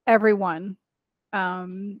everyone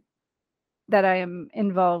that I am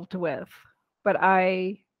involved with, but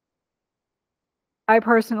I I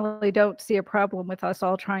personally don't see a problem with us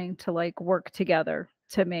all trying to like work together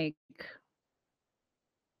to make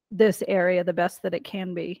this area the best that it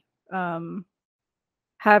can be.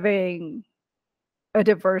 Having a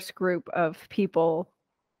diverse group of people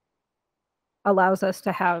allows us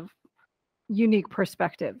to have unique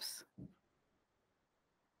perspectives.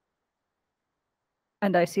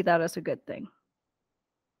 And I see that as a good thing.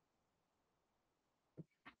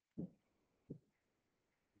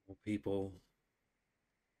 More people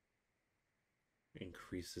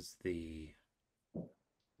increases the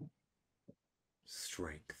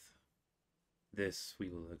strength. This we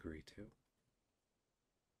will agree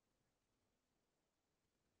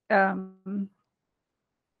to. Um,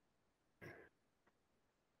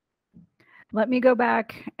 Let me go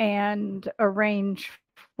back and arrange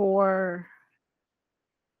for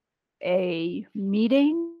a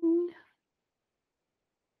meeting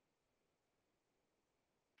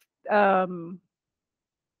um,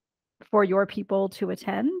 for your people to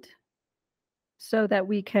attend so that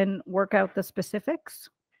we can work out the specifics.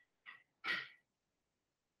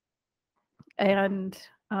 And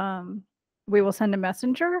we will send a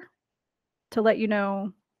messenger to let you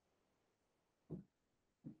know.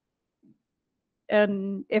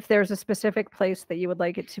 And if there's a specific place that you would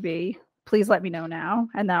like it to be, please let me know now.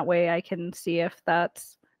 And that way I can see if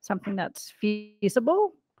that's something that's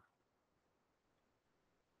feasible.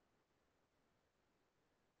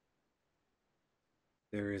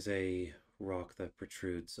 There is a rock that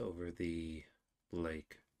protrudes over the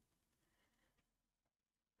lake.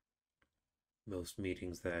 Most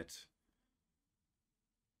meetings that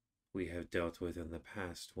we have dealt with in the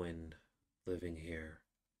past when living here,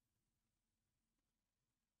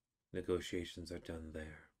 negotiations are done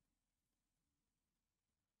there.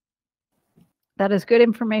 That is good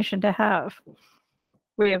information to have.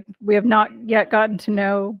 We have not yet gotten to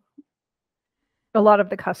know a lot of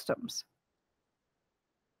the customs.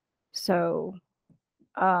 So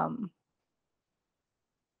um,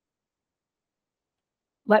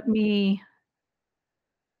 let me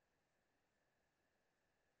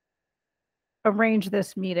arrange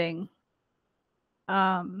this meeting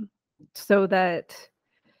um, so that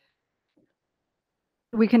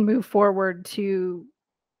we can move forward to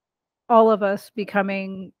all of us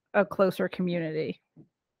becoming a closer community.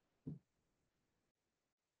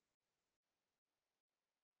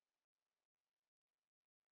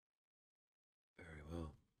 Very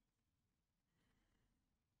well.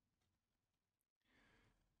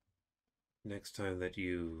 Next time that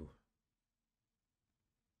you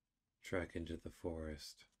trek into the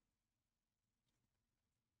forest,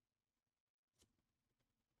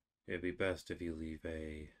 it'd be best if you leave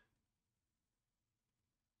a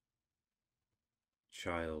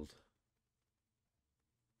child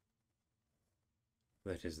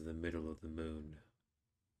that is the middle of the moon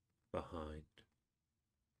behind.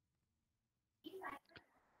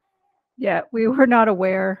 Yeah, we were not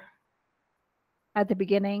aware at the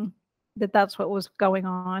beginning that that's what was going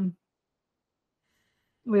on.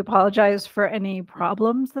 We apologize for any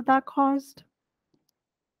problems that that caused.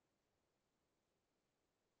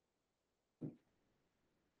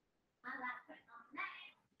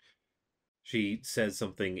 She says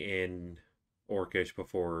something in Orcish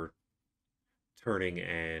before turning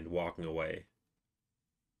and walking away.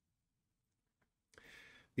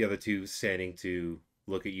 The other two standing to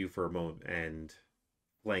look at you for a moment and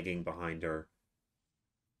flanking behind her.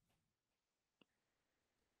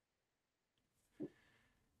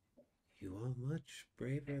 You are much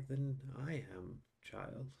braver than I am,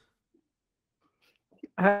 child.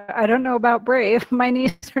 I don't know about brave. My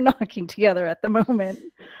knees are knocking together at the moment.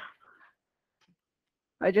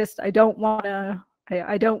 I don't want to.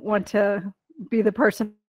 I don't want to be the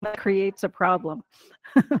person that creates a problem.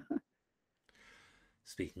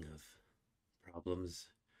 Speaking of problems,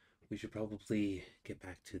 we should probably get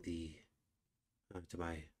back to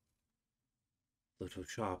my little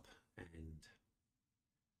shop and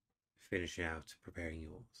finish out preparing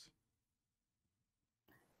yours.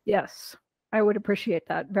 Yes, I would appreciate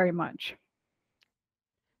that very much.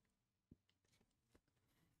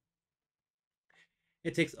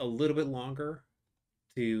 It takes a little bit longer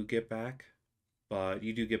to get back, but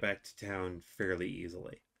you do get back to town fairly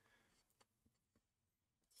easily.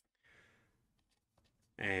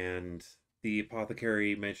 And the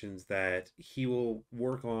apothecary mentions that he will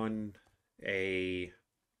work on a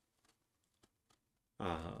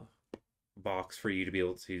uh, box for you to be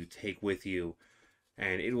able to take with you,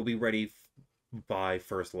 and it will be ready by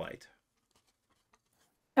first light.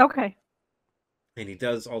 Okay. And he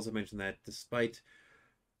does also mention that despite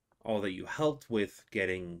all that you helped with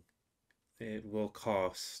getting, it will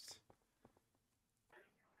cost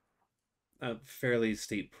a fairly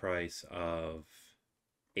steep price of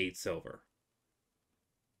 8 silver.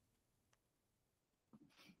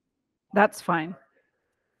 That's fine.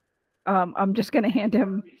 I'm just going to hand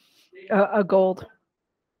him a gold.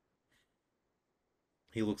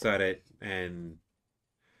 He looks at it and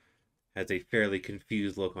has a fairly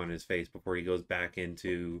confused look on his face before he goes back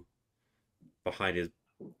into behind his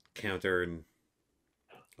counter and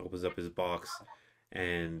opens up his box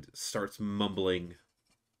and starts mumbling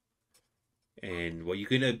in what you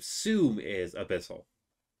can assume is abyssal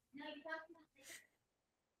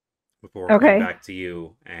before coming Okay. back to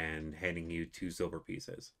you and handing you 2 silver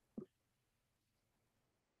pieces.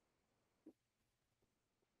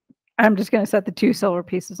 I'm just going to set the 2 silver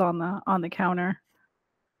pieces on the counter.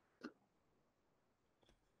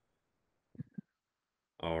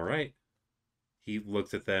 All right. He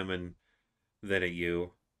looks at them and then at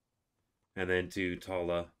you and then to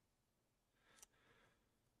Tala.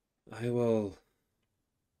 I will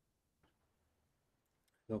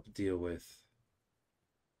help deal with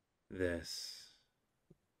this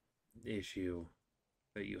issue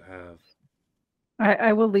that you have.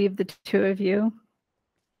 I will leave the 2 of you.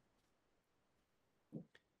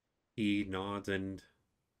 He nods and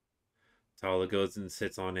Tala goes and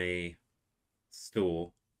sits on a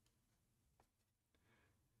stool.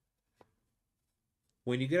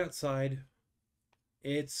 When you get outside,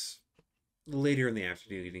 it's later in the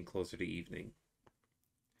afternoon, getting closer to evening.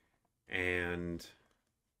 And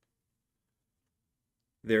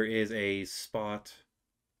there is a spot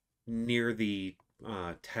near the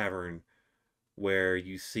tavern where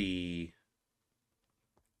you see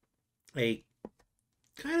a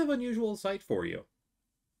kind of unusual sight for you.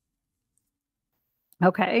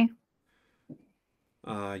 Okay.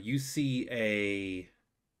 You see a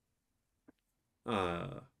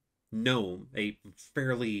gnome, a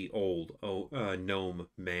fairly old gnome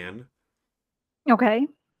man. Okay.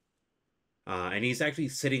 And he's actually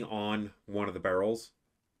sitting on one of the barrels,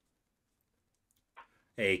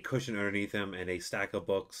 a cushion underneath him, and a stack of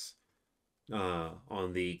books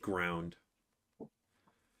on the ground.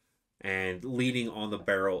 And leaning on the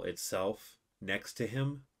barrel itself next to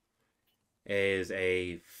him is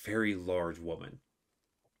a very large woman.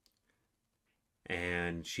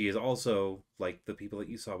 And she is also, like the people that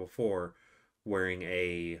you saw before, wearing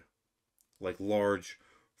a like large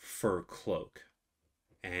fur cloak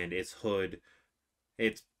and its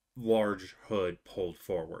large hood pulled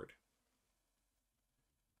forward.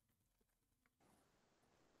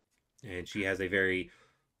 And she has a very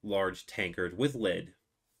large tankard with lid.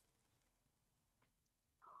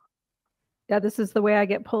 Yeah, this is the way I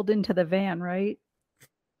get pulled into the van, right?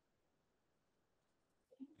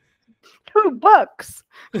 2 bucks.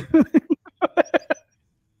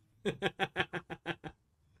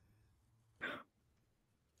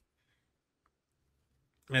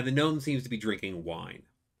 And the gnome seems to be drinking wine.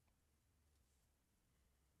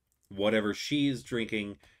 Whatever she is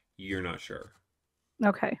drinking, you're not sure.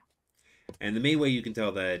 Okay. And the main way you can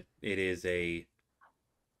tell that it is a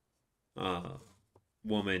uh,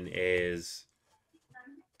 woman is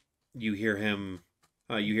you hear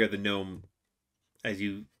you hear the gnome as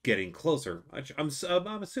you getting closer. I'm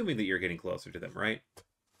assuming that you're getting closer to them, right?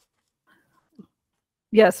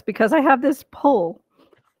 Yes, because I have this pull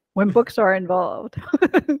when books are involved.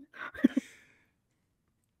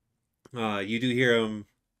 You do hear him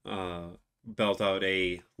belt out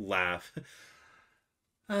a laugh.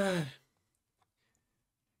 Uh,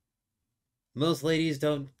 most ladies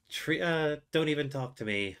don't even talk to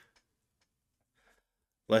me,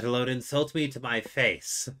 let alone insult me to my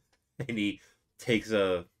face. And he takes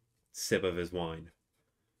a sip of his wine.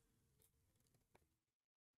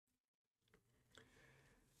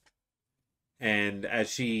 And as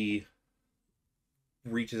she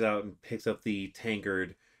reaches out and picks up the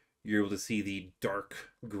tankard, you're able to see the dark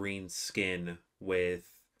green skin with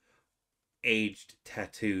aged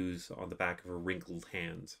tattoos on the back of her wrinkled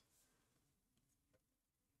hands.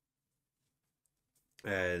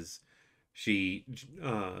 As she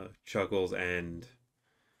chuckles and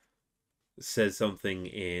says something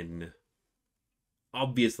in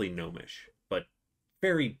obviously gnomish, but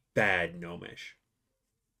very bad gnomish.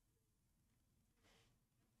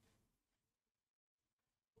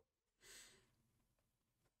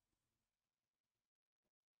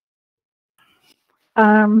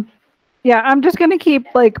 Um, yeah, I'm just gonna keep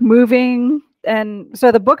like moving, and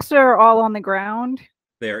so the books are all on the ground.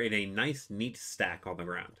 They are in a nice, neat stack on the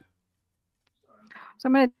ground. So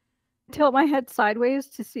I'm gonna tilt my head sideways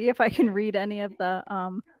to see if I can read any of the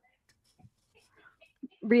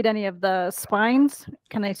spines.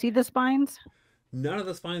 Can I see the spines? None of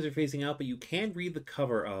the spines are facing out, but you can read the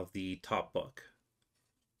cover of the top book,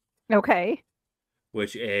 Okay.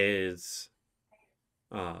 which is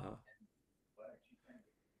uh,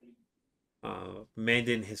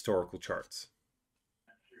 Mandan historical charts.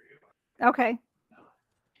 Okay.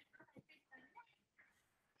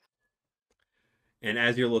 And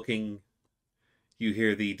as you're looking, you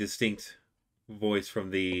hear the distinct voice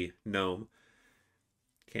from the gnome.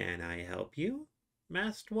 Can I help you,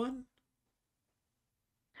 masked one?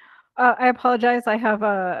 I apologize. I have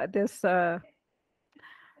this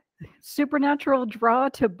supernatural draw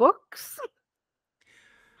to books,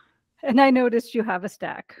 and I noticed you have a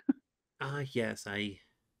stack. Ah, yes, I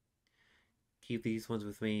keep these ones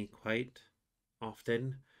with me quite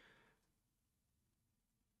often.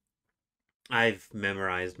 I've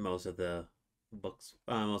memorized most of the books,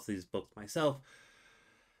 most of these books myself,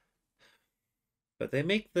 but they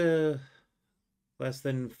make the less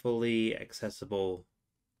than fully accessible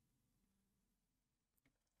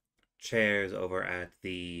chairs over at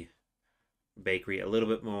the bakery a little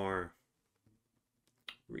bit more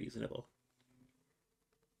reasonable.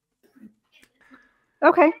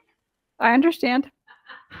 Okay, I understand.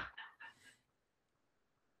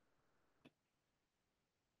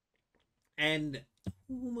 And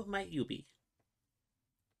who might you be?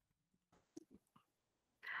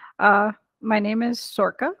 Uh, my name is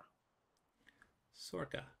Sorka.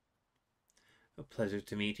 Sorka. A pleasure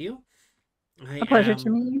to meet you. I A pleasure to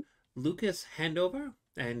am meet you. Lucas Handover,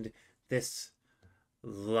 and this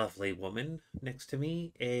lovely woman next to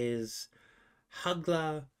me is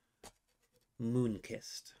Hugla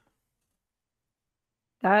Moonkist.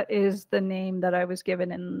 That is the name that I was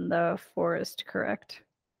given in the forest, correct?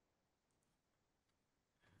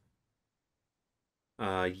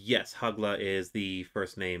 Yes, Hugla is the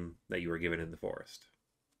first name that you were given in the forest.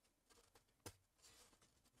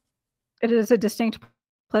 It is a distinct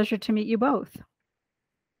pleasure to meet you both.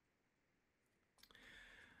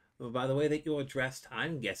 Well, by the way that you're dressed,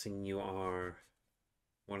 I'm guessing you are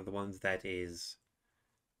one of the ones that is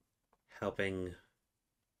helping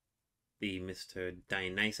the Mr.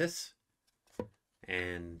 Dionysus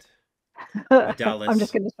and I'm just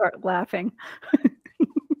Vidalis. going to start laughing.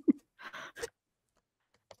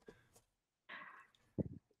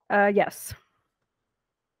 Yes,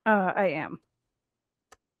 I am.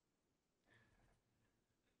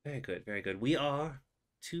 Very good, very good. We are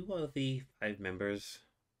two of the five members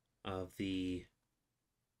of the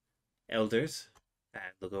elders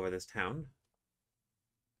that look over this town.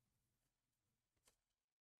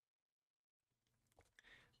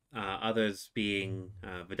 Others being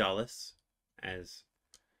Vidalis, as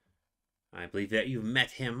I believe that you've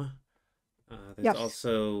met him. There's Yes.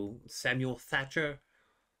 also Samuel Thatcher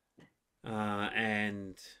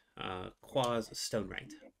and Quaz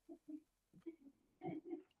Stonewright.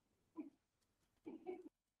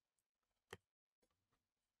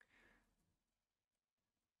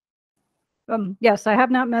 Yes, I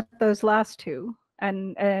have not met those last two,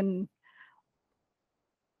 and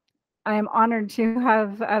I am honored to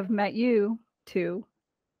have met you two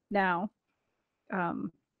now.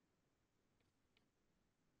 Um,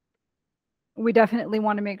 we definitely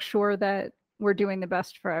want to make sure that we're doing the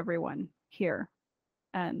best for everyone here,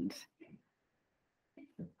 and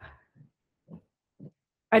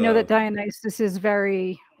I know that The Dionysus is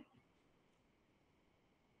very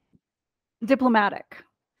diplomatic.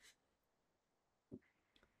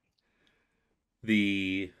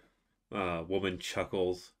 the woman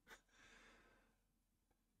chuckles.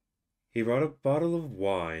 He brought a bottle of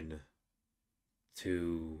wine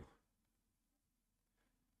to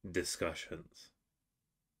discussions.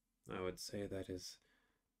 I would say that is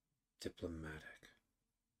diplomatic.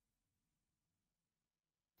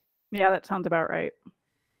 Yeah, that sounds about right.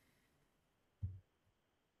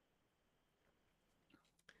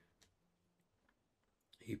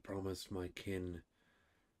 He promised my kin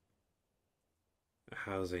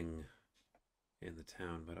housing in the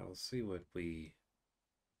town, but I'll see what the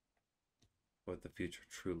future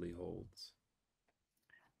truly holds.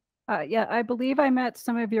 Yeah, I believe I met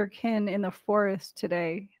some of your kin in the forest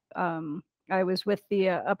today. I was with the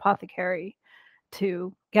apothecary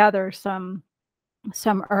to gather some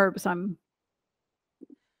herbs. I'm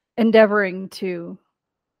endeavoring to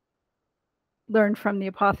learn from the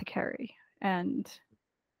apothecary, and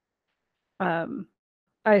um,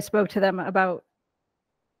 I spoke to them about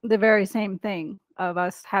the very same thing of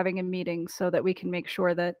us having a meeting so that we can make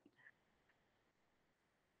sure that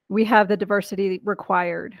we have the diversity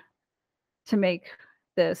required to make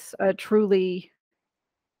this a truly,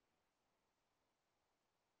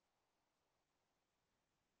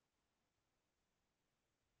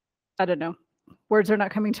 I don't know, words are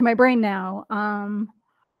not coming to my brain now. I'm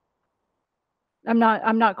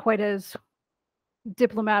not quite as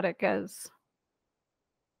diplomatic as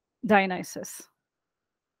Dionysus.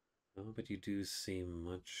 Oh, but you do seem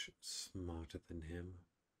much smarter than him.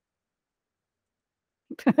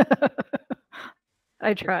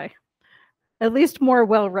 I try. At least more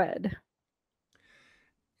well read.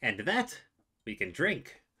 And to that, we can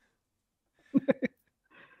drink.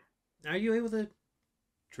 Are you able to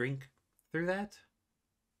drink through that?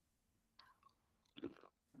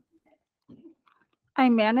 I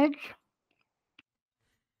manage.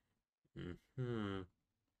 Hmm.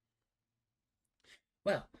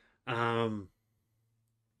 Well, um,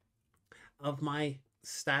 of my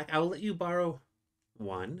stack, I will let you borrow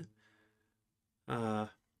one. Uh,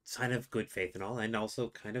 Sign of good faith and all, and also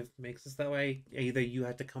kind of makes us that way. Either you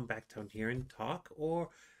have to come back down here and talk, or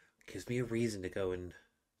gives me a reason to go and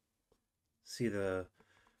see the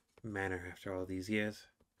manor after all these years.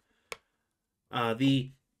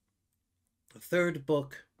 The third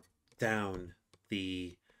book down,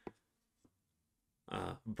 the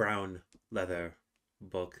brown leather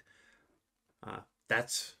book,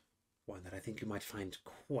 that's one that I think you might find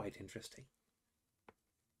quite interesting.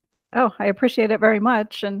 Oh, I appreciate it very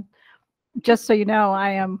much. And just so you know,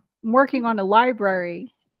 I am working on a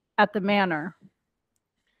library at the manor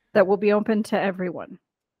that will be open to everyone.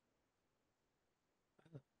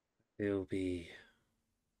 It'll be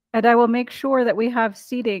And I will make sure that we have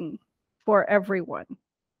seating for everyone.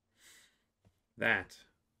 that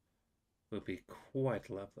will be quite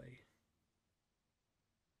lovely.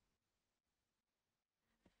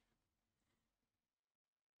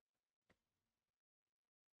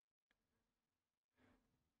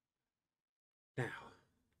 Now,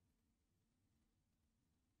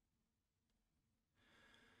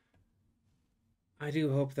 I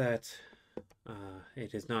do hope that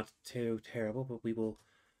it is not too terrible, but we will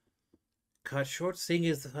cut short, seeing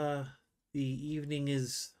as the evening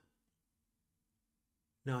is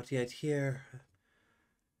not yet here,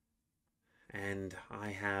 and I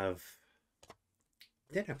have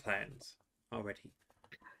dinner plans already.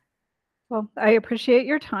 Well, I appreciate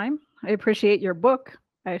your time. I appreciate your book.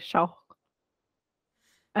 I shall.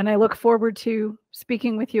 And I look forward to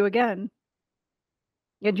speaking with you again.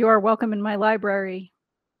 And you are welcome in my library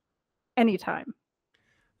anytime.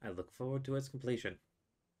 I look forward to its completion.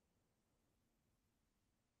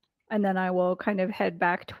 And then I will kind of head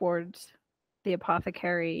back towards the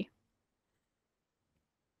apothecary.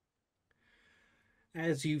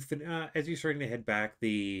 As you're starting to head back,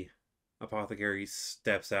 the apothecary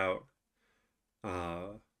steps out,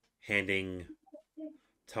 uh, handing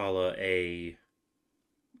Tala a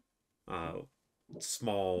uh,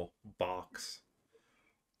 small box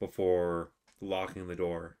before locking the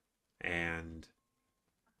door and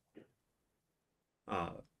uh,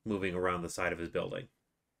 moving around the side of his building.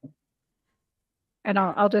 And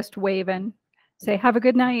I'll just wave and say, "Have a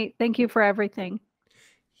good night. Thank you for everything."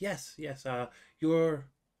 Yes, yes. Your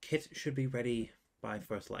kit should be ready by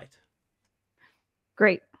first light.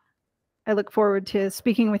 Great. I look forward to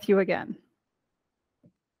speaking with you again.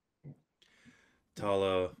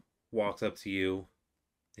 Tala walks up to you,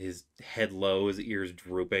 his head low, his ears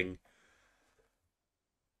drooping.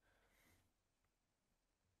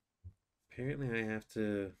 Apparently, I have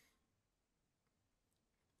to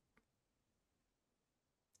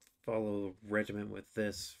follow regiment with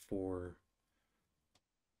this for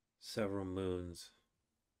several moons.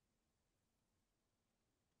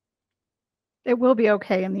 It will be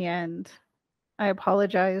okay in the end. I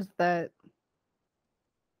apologize that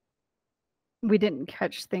we didn't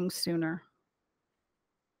catch things sooner.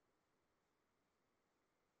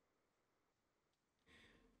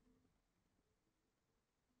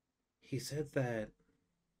 He said that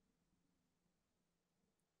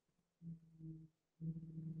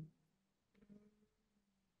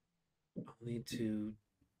I'll need to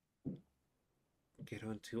get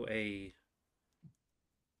onto a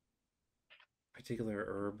particular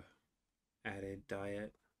herb added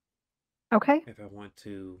diet Okay. if I want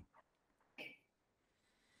to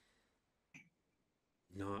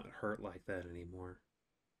not hurt like that anymore.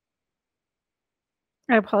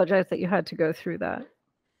 I apologize that you had to go through that.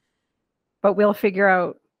 But we'll figure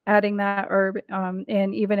out adding that herb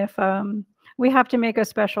in, even if we have to make a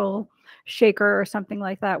special shaker or something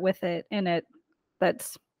like that with it in it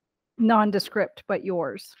that's nondescript but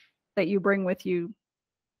yours that you bring with you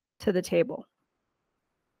to the table.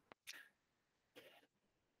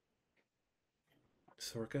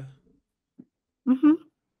 Sorka, Hmm.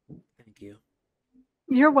 thank you.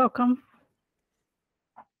 You're welcome.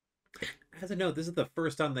 As a note, this is the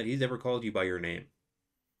first time that he's ever called you by your name.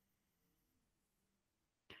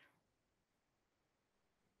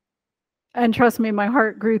 And trust me, my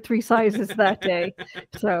heart grew 3 sizes that day.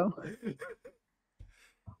 So,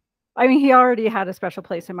 I mean, he already had a special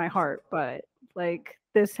place in my heart, but, like,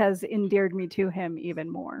 this has endeared me to him even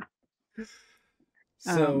more. Um,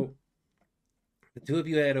 So the two of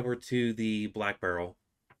you head over to the Black Barrel.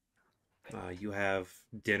 You have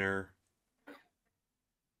dinner.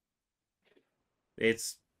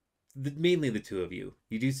 It's mainly the two of you.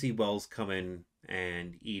 You do see Wells come in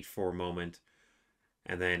and eat for a moment,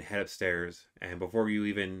 and then head upstairs. And before you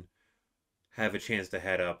even have a chance to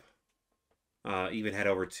head up, even head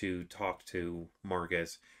over to talk to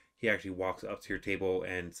Marcus, he actually walks up to your table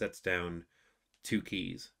and sets down two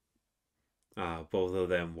keys, both of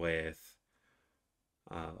them with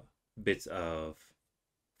uh, bits of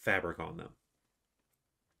fabric on them.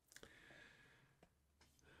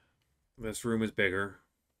 This room is bigger.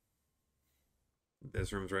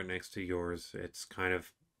 This room's right next to yours. It's kind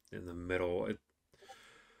of in the middle.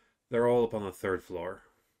 They're all up on the third floor.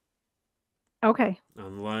 okay.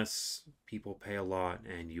 Unless people pay a lot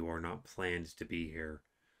and you are not planned to be here,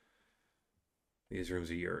 these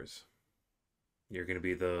rooms are yours. You're going to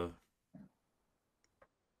be the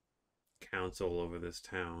council over this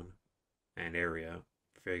town and area.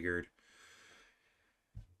 Figured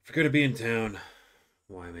if you're going to be in town,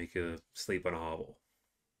 why make you sleep on a hovel?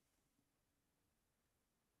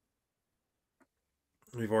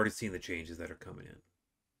 We've already seen the changes that are coming in.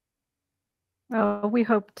 Well, we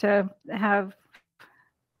hope to have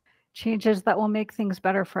changes that will make things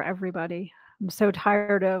better for everybody. I'm so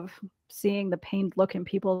tired of seeing the pained look in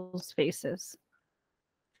people's faces.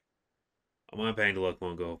 My pain to look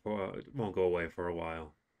won't go away for a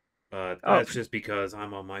while. But Oh, that's just because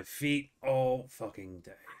I'm on my feet all fucking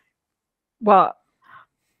day. well,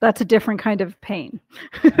 that's a different kind of pain.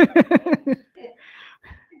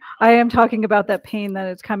 I am talking about that pain that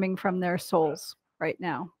is coming from their souls right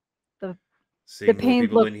now. The the Seeing more pained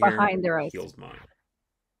people look in here behind their eyes. heals mine.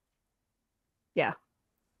 Yeah.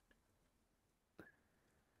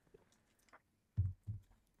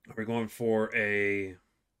 Are we going for a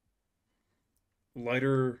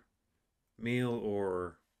lighter meal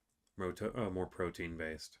or more protein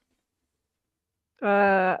based?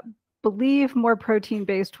 Uh, believe more protein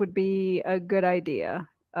based would be a good idea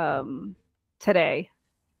today.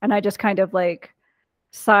 And I just kind of like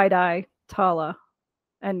side eye Tala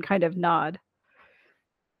and kind of nod.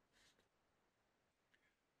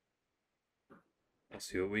 I'll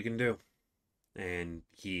see what we can do. And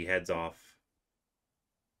he heads off.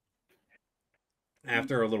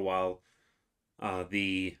 After a little while,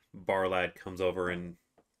 the bar lad comes over and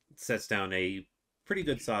sets down a pretty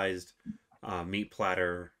good sized meat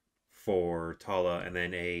platter for Tala, and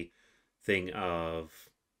then a thing of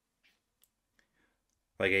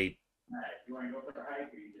like a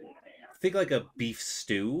think like a beef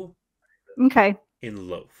stew Okay. in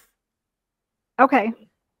loaf. Okay.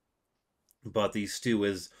 But the stew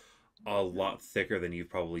is a lot thicker than you've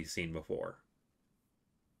probably seen before.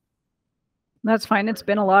 That's fine. It's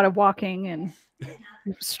been a lot of walking and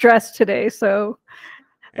stress today, so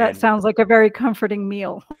that And sounds like a very comforting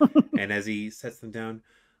meal. and as he sets them down,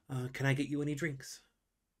 can I get you any drinks?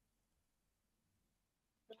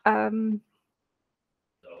 Um,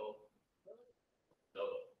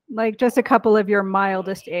 like just a couple of your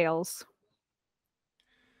mildest ales.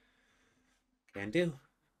 Can do.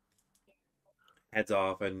 Heads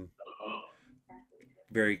off and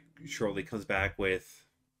very shortly comes back with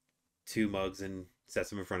two mugs and sets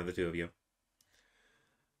them in front of the two of you.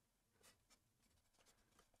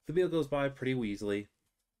 The meal goes by pretty easily.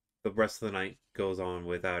 The rest of the night goes on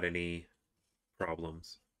without any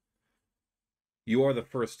problems. You are the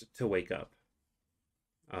first to wake up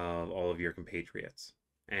of all of your compatriots.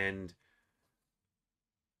 And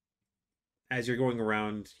as you're going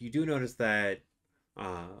around, you do notice that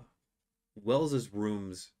uh, Wells's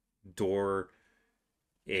room's door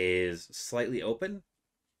is slightly open.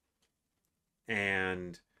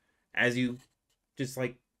 And as you just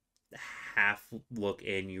like half look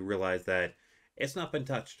in, you realize that it's not been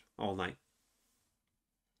touched all night.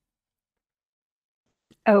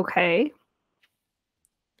 Okay.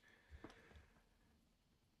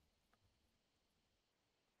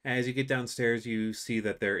 As you get downstairs, you see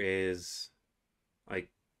that there is like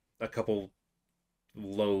a couple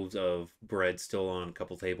loaves of bread still on a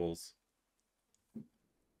couple tables.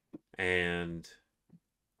 And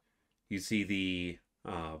you see the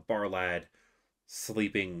bar lad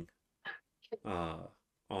sleeping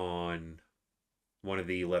on one of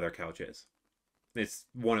the leather couches. It's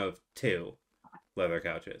one of two leather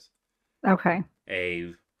couches. Okay.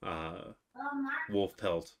 A wolf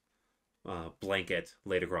pelt blanket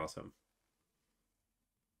laid across him.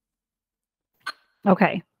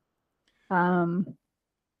 Okay. Um,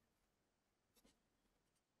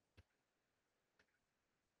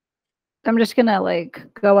 I'm just gonna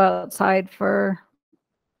like go outside for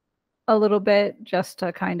a little bit just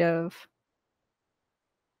to kind of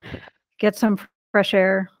get some fresh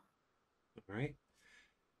air. All right.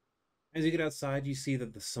 As you get outside, you see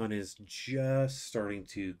that the sun is just starting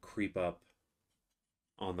to creep up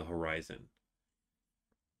on the horizon.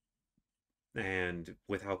 And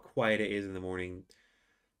with how quiet it is in the morning,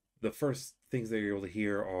 the first things that you're able to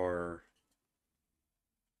hear are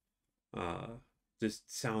uh,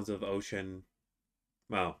 just sounds of ocean.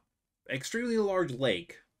 Well, extremely large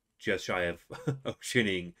lake, just shy of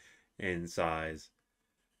oceaning in size.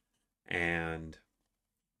 And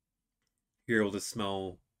you're able to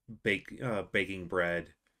smell baking bread.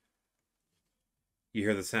 You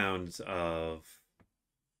hear the sounds of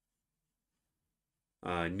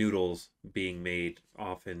noodles being made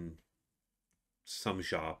off in some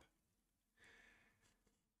shop.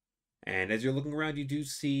 And as you're looking around, you do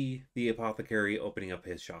see the apothecary opening up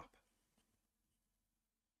his shop.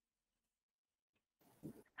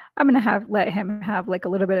 I'm gonna have let him have like a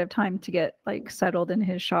little bit of time to get like settled in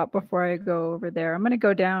his shop before I go over there. I'm gonna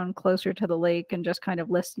go down closer to the lake and just kind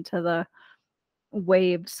of listen to the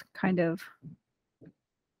waves kind of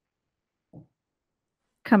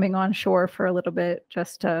coming on shore for a little bit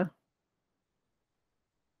just to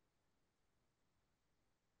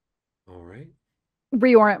All right.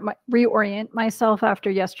 reorient myself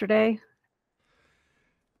after yesterday.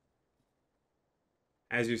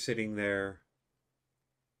 As you're sitting there,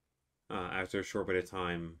 after a short bit of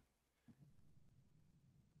time,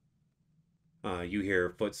 you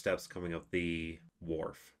hear footsteps coming up the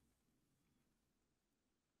wharf.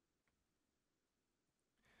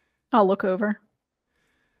 I'll look over.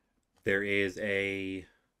 There is a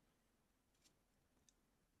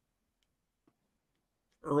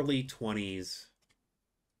early 20s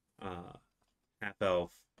uh, half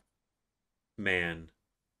elf man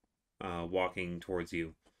walking towards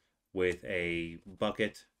you with a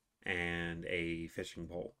bucket and a fishing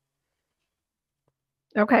pole.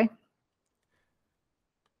 Okay.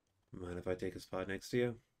 Mind if I take a spot next to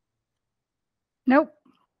you? Nope.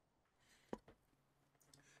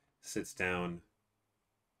 Sits down,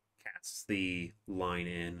 casts the line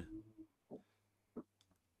in.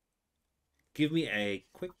 Give me a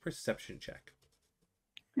quick perception check.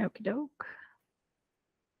 Okie doke.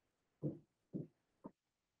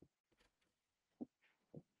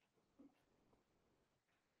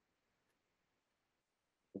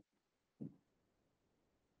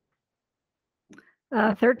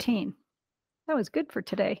 Uh, 13. That was good for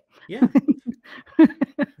today. Yeah,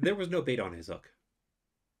 there was no bait on his hook.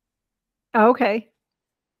 Okay.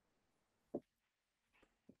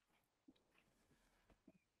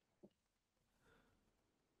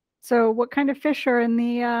 So what kind of fish are in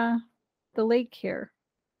the lake here?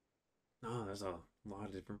 Oh, there's a lot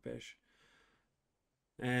of different fish.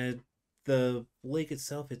 And the lake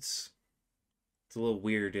itself, it's a little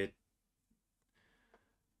weird. It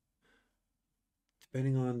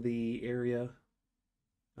depending on the area,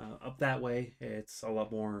 up that way, it's a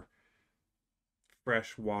lot more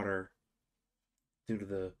fresh water due to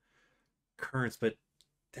the currents. But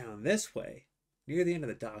down this way, near the end of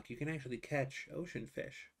the dock, you can actually catch ocean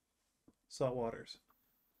fish, salt waters.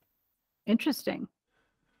 Interesting.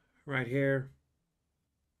 Right here,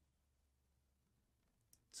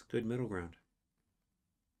 it's a good middle ground.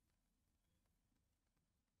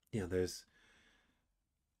 Yeah, there's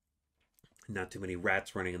not too many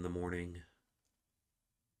rats running in the morning.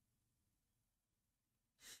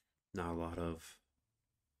 Not a lot of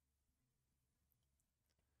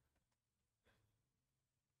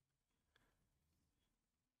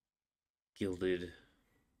gilded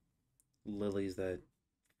lilies that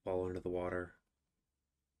fall into the water.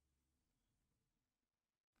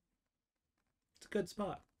 It's a good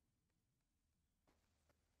spot.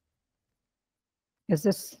 Is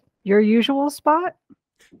this your usual spot?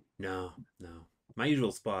 No, no. My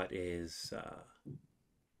usual spot is a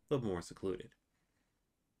little more secluded.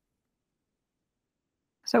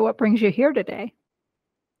 So what brings you here today?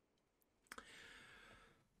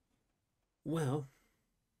 Well,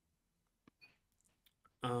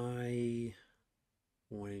 I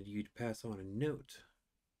wanted you to pass on a note.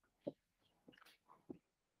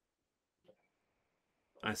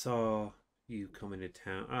 I saw you come into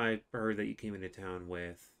town. I heard that you came into town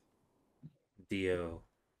with Dio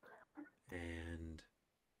and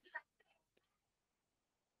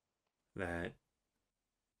that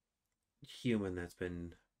human that's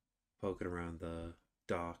been poking around the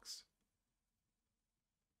docks.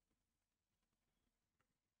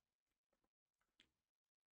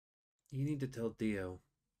 You need to tell Dio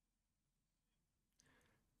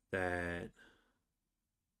that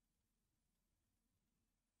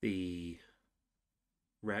the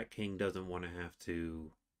Rat King doesn't want to have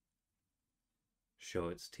to show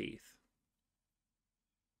its teeth.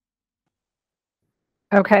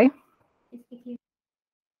 Okay. It's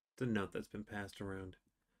a note that's been passed around.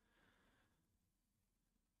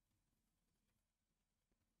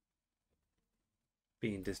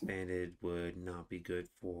 Being disbanded would not be good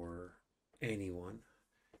for anyone.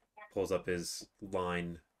 Pulls up his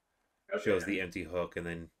line, shows the empty hook, and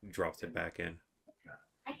then drops it back in.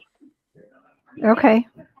 Okay.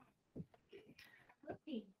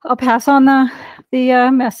 I'll pass on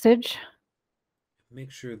the message.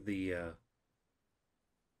 Make sure the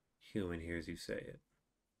human hears you say it.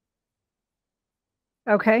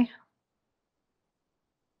 Okay.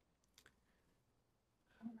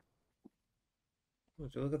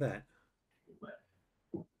 Would you look at that?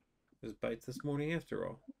 There's bites this morning after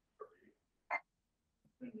all.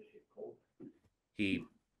 He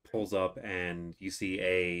pulls up and you see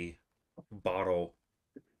a bottle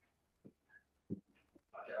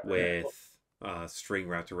with string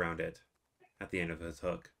wrapped around it at the end of his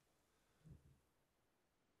hook.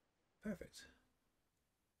 Perfect.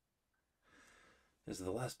 This is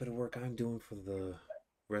the last bit of work I'm doing for the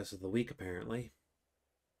rest of the week, apparently.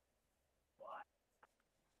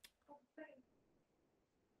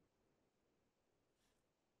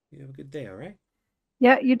 You have a good day, all right?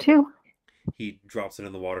 Yeah, you too. He drops it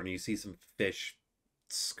in the water and you see some fish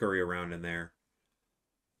scurry around in there.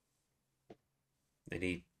 And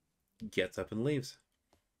he gets up and leaves.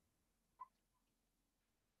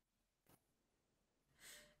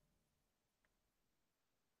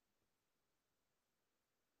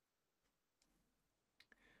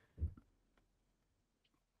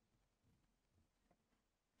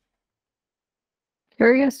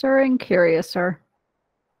 Curiouser and curiouser.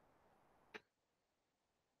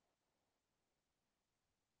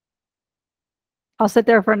 I'll sit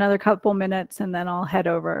there for another couple minutes and then I'll head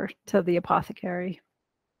over to the apothecary.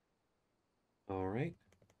 All right.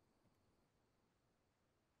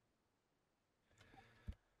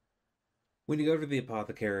 When you go to the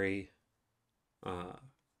apothecary, uh,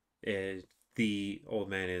 the old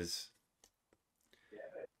man is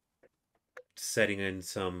setting in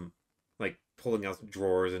some, like pulling out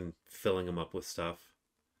drawers and filling them up with stuff.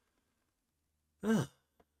 Ah,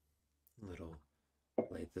 a little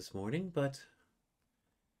late this morning, but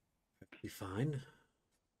perfectly fine.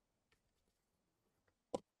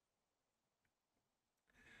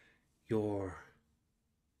 Your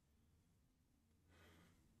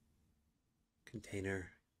container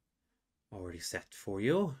already set for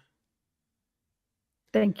you.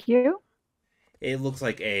 Thank you. It looks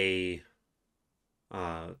like a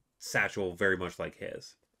satchel, very much like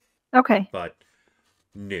his, Okay. but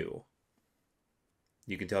new.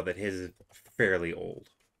 You can tell that his is fairly old.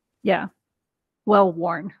 Yeah. Well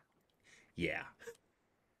worn. Yeah.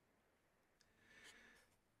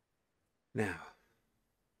 Now,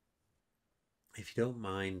 if you don't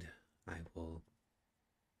mind, I will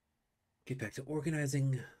get back to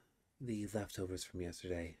organizing the leftovers from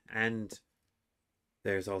yesterday. And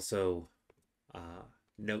there's also uh,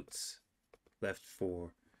 notes left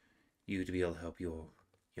for you to be able to help your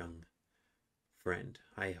young friend.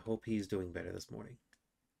 I hope he's doing better this morning.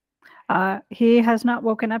 He has not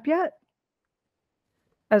woken up yet.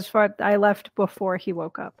 As far I left before he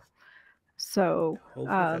woke up. So, Hopefully,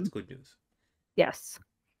 that's good news. yes.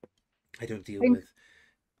 I don't deal Thank- with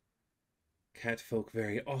cat folk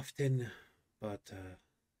very often, but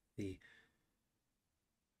the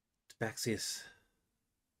Tabaxius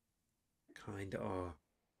kind are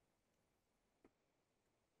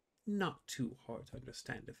not too hard to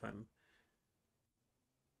understand if I'm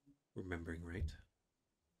remembering right.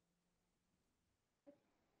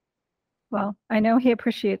 Well, I know he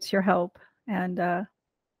appreciates your help, and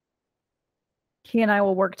he and I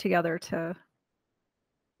will work together to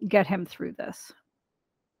get him through this.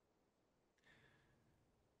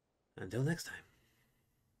 Until next time.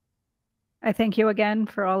 I thank you again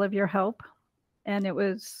for all of your help, and it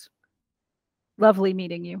was lovely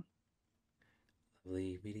meeting you.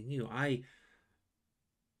 Lovely meeting you. I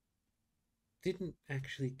didn't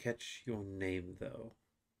actually catch your name, though.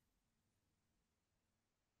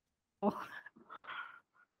 Oh,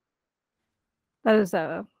 that is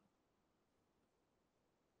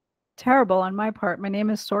terrible on my part. My name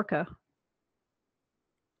is Sorka.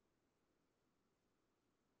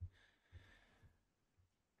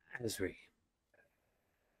 Asri.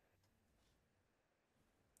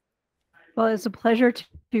 Well, it's a pleasure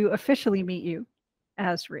to officially meet you,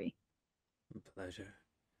 Asri. Pleasure.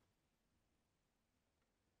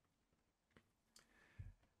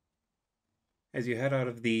 As you head out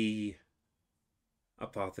of the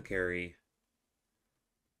apothecary,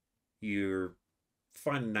 you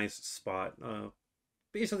find a nice spot,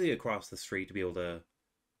 basically across the street, to be able to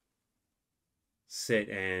sit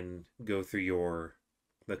and go through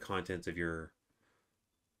the contents of your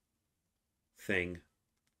thing.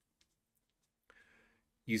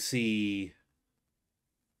 You see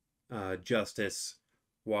Justice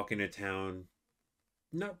walk into town,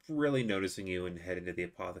 not really noticing you, and head into the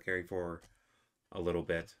apothecary for a little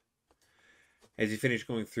bit. As you finish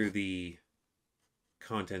going through the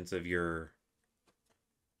contents of your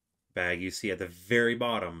bag, you see at the very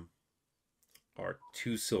bottom are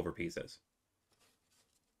two silver pieces.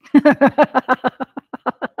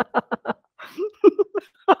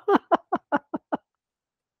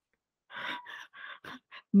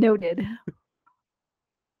 Noted.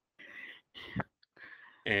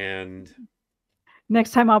 And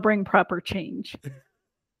Next time I'll bring proper change.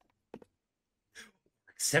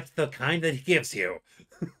 accept the kind that he gives you.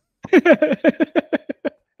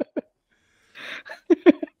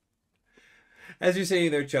 As you're sitting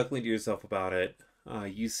there chuckling to yourself about it,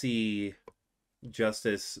 you see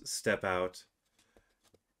Justice step out,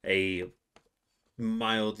 a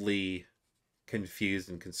mildly confused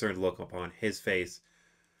and concerned look upon his face,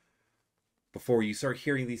 before you start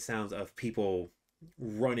hearing these sounds of people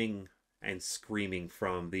running and screaming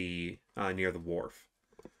from the near the wharf.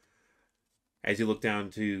 As you look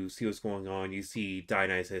down to see what's going on, you see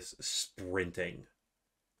Dionysus sprinting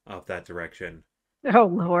up that direction. Oh,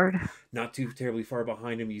 Lord. Not too terribly far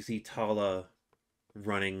behind him, you see Ta-La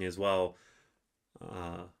running as well,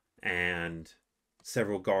 and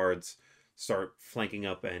several guards start flanking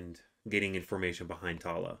up and getting information behind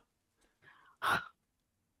Ta-La.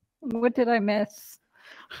 What did I miss?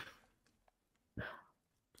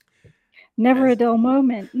 Never a As, dull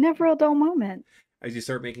moment. Never a dull moment. as you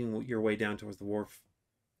start making your way down towards the wharf,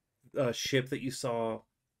 a ship that you saw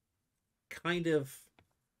kind of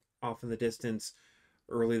off in the distance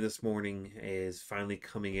early this morning is finally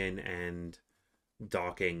coming in and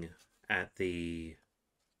docking at the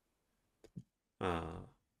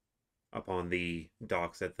up on the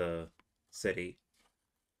docks at the city.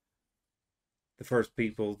 The first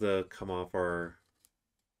people to come off are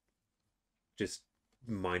just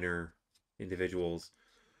minor individuals.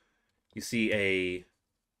 You see a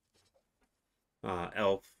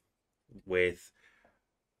elf with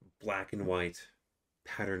black and white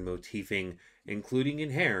pattern motifing, including in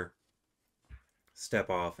hair, step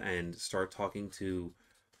off and start talking to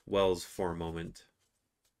Wells for a moment.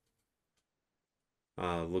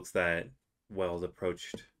 Looks that Wells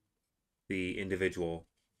approached the individual.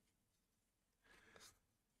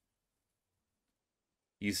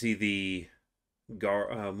 You see the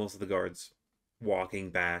most of the guards walking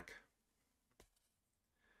back.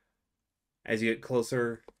 As you get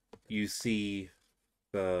closer, you see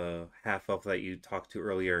the half elf that you talked to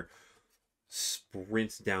earlier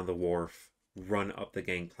sprint down the wharf, run up the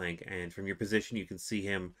gangplank, and from your position, you can see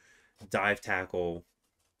him dive tackle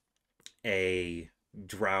a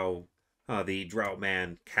the drow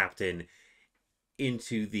man captain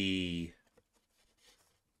into the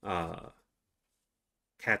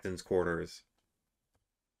captain's quarters.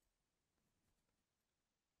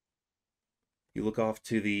 You look off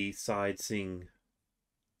to the side, seeing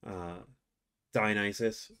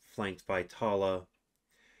Dionysus flanked by Ta-La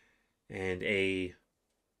and a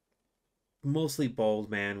mostly bald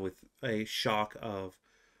man with a shock of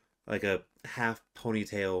like a half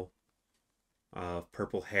ponytail of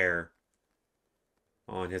purple hair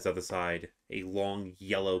on his other side, a long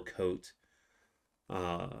yellow coat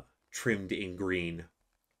trimmed in green,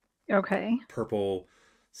 Okay. purple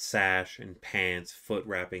sash and pants, foot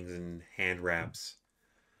wrappings and hand wraps.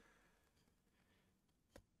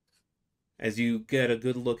 As you get a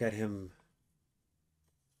good look at him,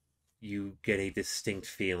 you get a distinct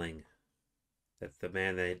feeling that the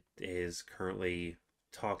man that is currently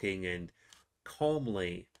talking and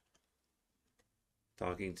calmly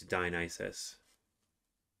talking to Dionysus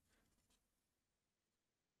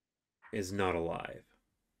is not alive.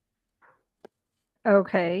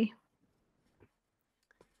 Okay.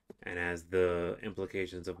 And as the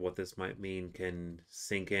implications of what this might mean can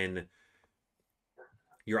sink in,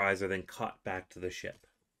 your eyes are then caught back to the ship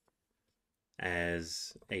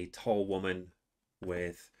as a tall woman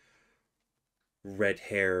with red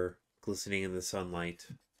hair glistening in the sunlight,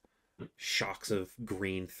 shocks of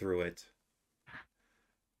green through it,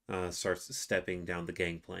 starts stepping down the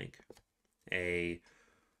gangplank. A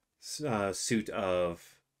suit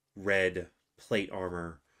of red plate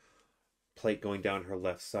armor, plate going down her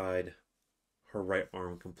left side, her right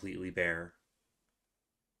arm completely bare.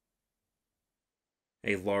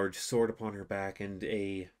 a large sword upon her back and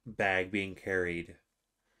a bag being carried.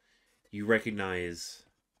 You recognize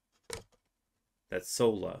that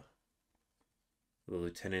Sola, the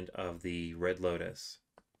lieutenant of the Red Lotus,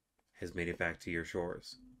 has made it back to your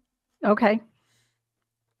shores. Okay.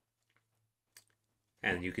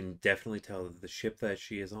 And you can definitely tell that the ship that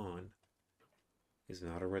she is on is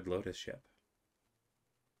not a Red Lotus ship.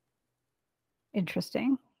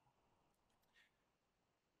 Interesting.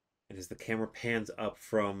 And as the camera pans up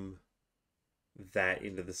from that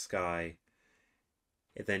into the sky,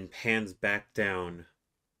 it then pans back down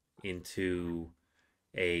into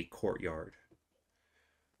a courtyard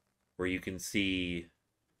where you can see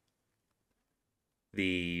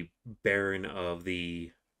the Baron of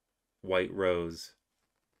the White Rose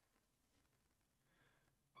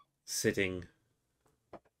sitting,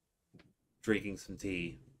 drinking some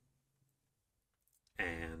tea,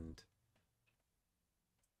 and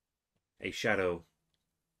a shadow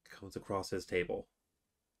comes across his table.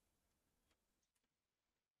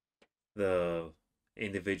 The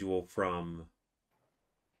individual from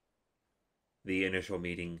the initial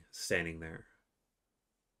meeting standing there.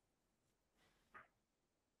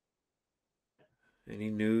 Any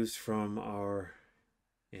news from our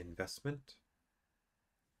investment?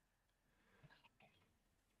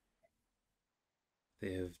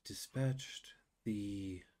 They have dispatched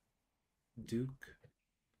the Duke,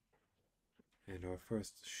 and our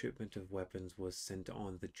first shipment of weapons was sent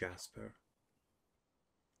on the Jasper.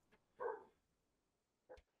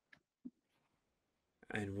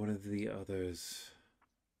 And one of the others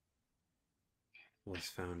was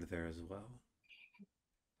found there as well.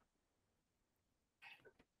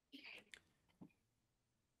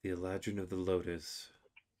 The Eladrin of the Lotus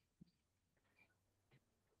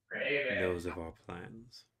knows of our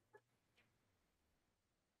plans.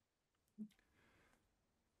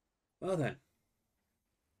 Well then,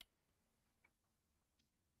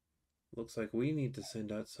 looks like we need to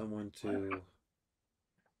send out someone to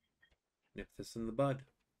nip this in the bud.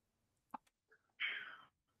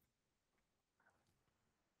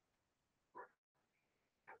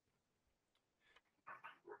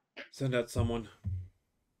 Send out someone.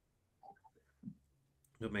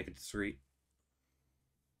 Don't make it discreet.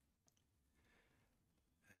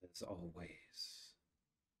 As always,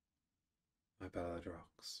 my ballad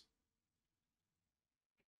rocks.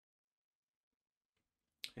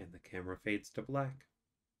 And the camera fades to black.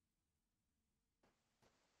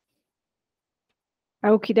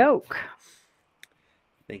 Okie doke.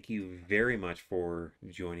 Thank you very much for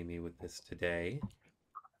joining me with this today.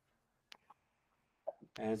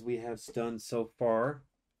 As we have done so far,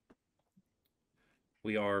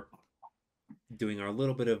 we are doing our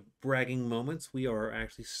little bit of bragging moments. We are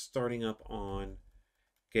actually starting up on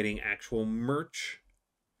getting actual merch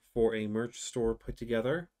for a merch store put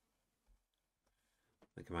together.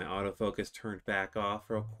 Like my autofocus turned back off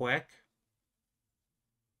real quick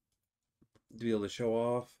to be able to show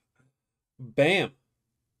off. Bam!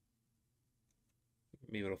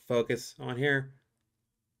 Maybe it'll focus on here.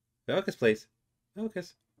 Focus, please.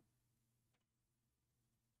 Focus.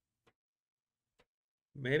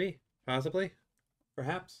 Maybe. Possibly.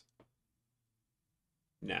 Perhaps.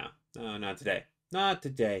 No. No, not today. Not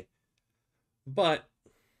today. But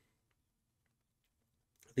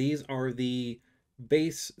these are the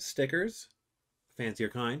base stickers, fancier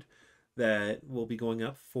kind, that will be going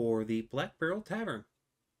up for the Black Barrel Tavern.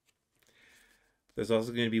 There's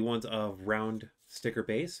also going to be ones of round sticker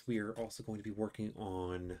base. We are also going to be working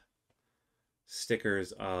on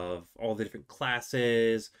stickers of all the different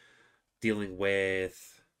classes, dealing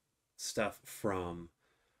with stuff from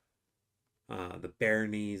the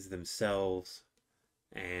baronies themselves.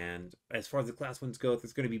 And as far as the class ones go,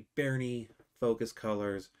 there's going to be barony focus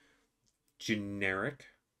colors, generic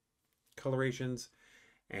colorations,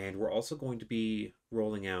 and we're also going to be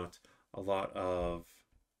rolling out a lot of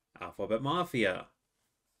Alphabet Mafia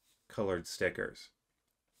colored stickers.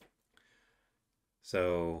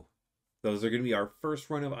 So those are going to be our first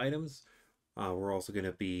run of items. We're also going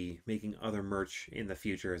to be making other merch in the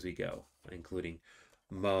future as we go, including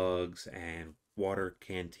mugs and water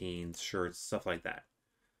canteens, shirts, stuff like that.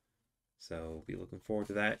 So be looking forward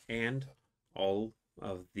to that. And all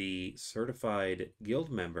of the certified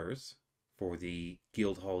guild members for the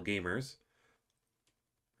Guild Hall Gamers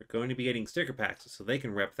are going to be getting sticker packs so they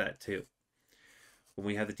can rep that too. When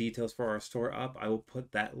we have the details for our store up, I will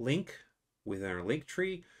put that link within our link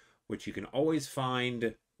tree, which you can always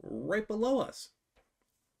find right below us.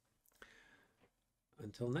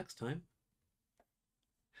 Until next time,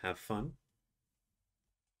 have fun,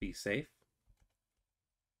 be safe,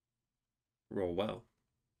 roll well.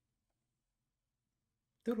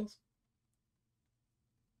 Doodles.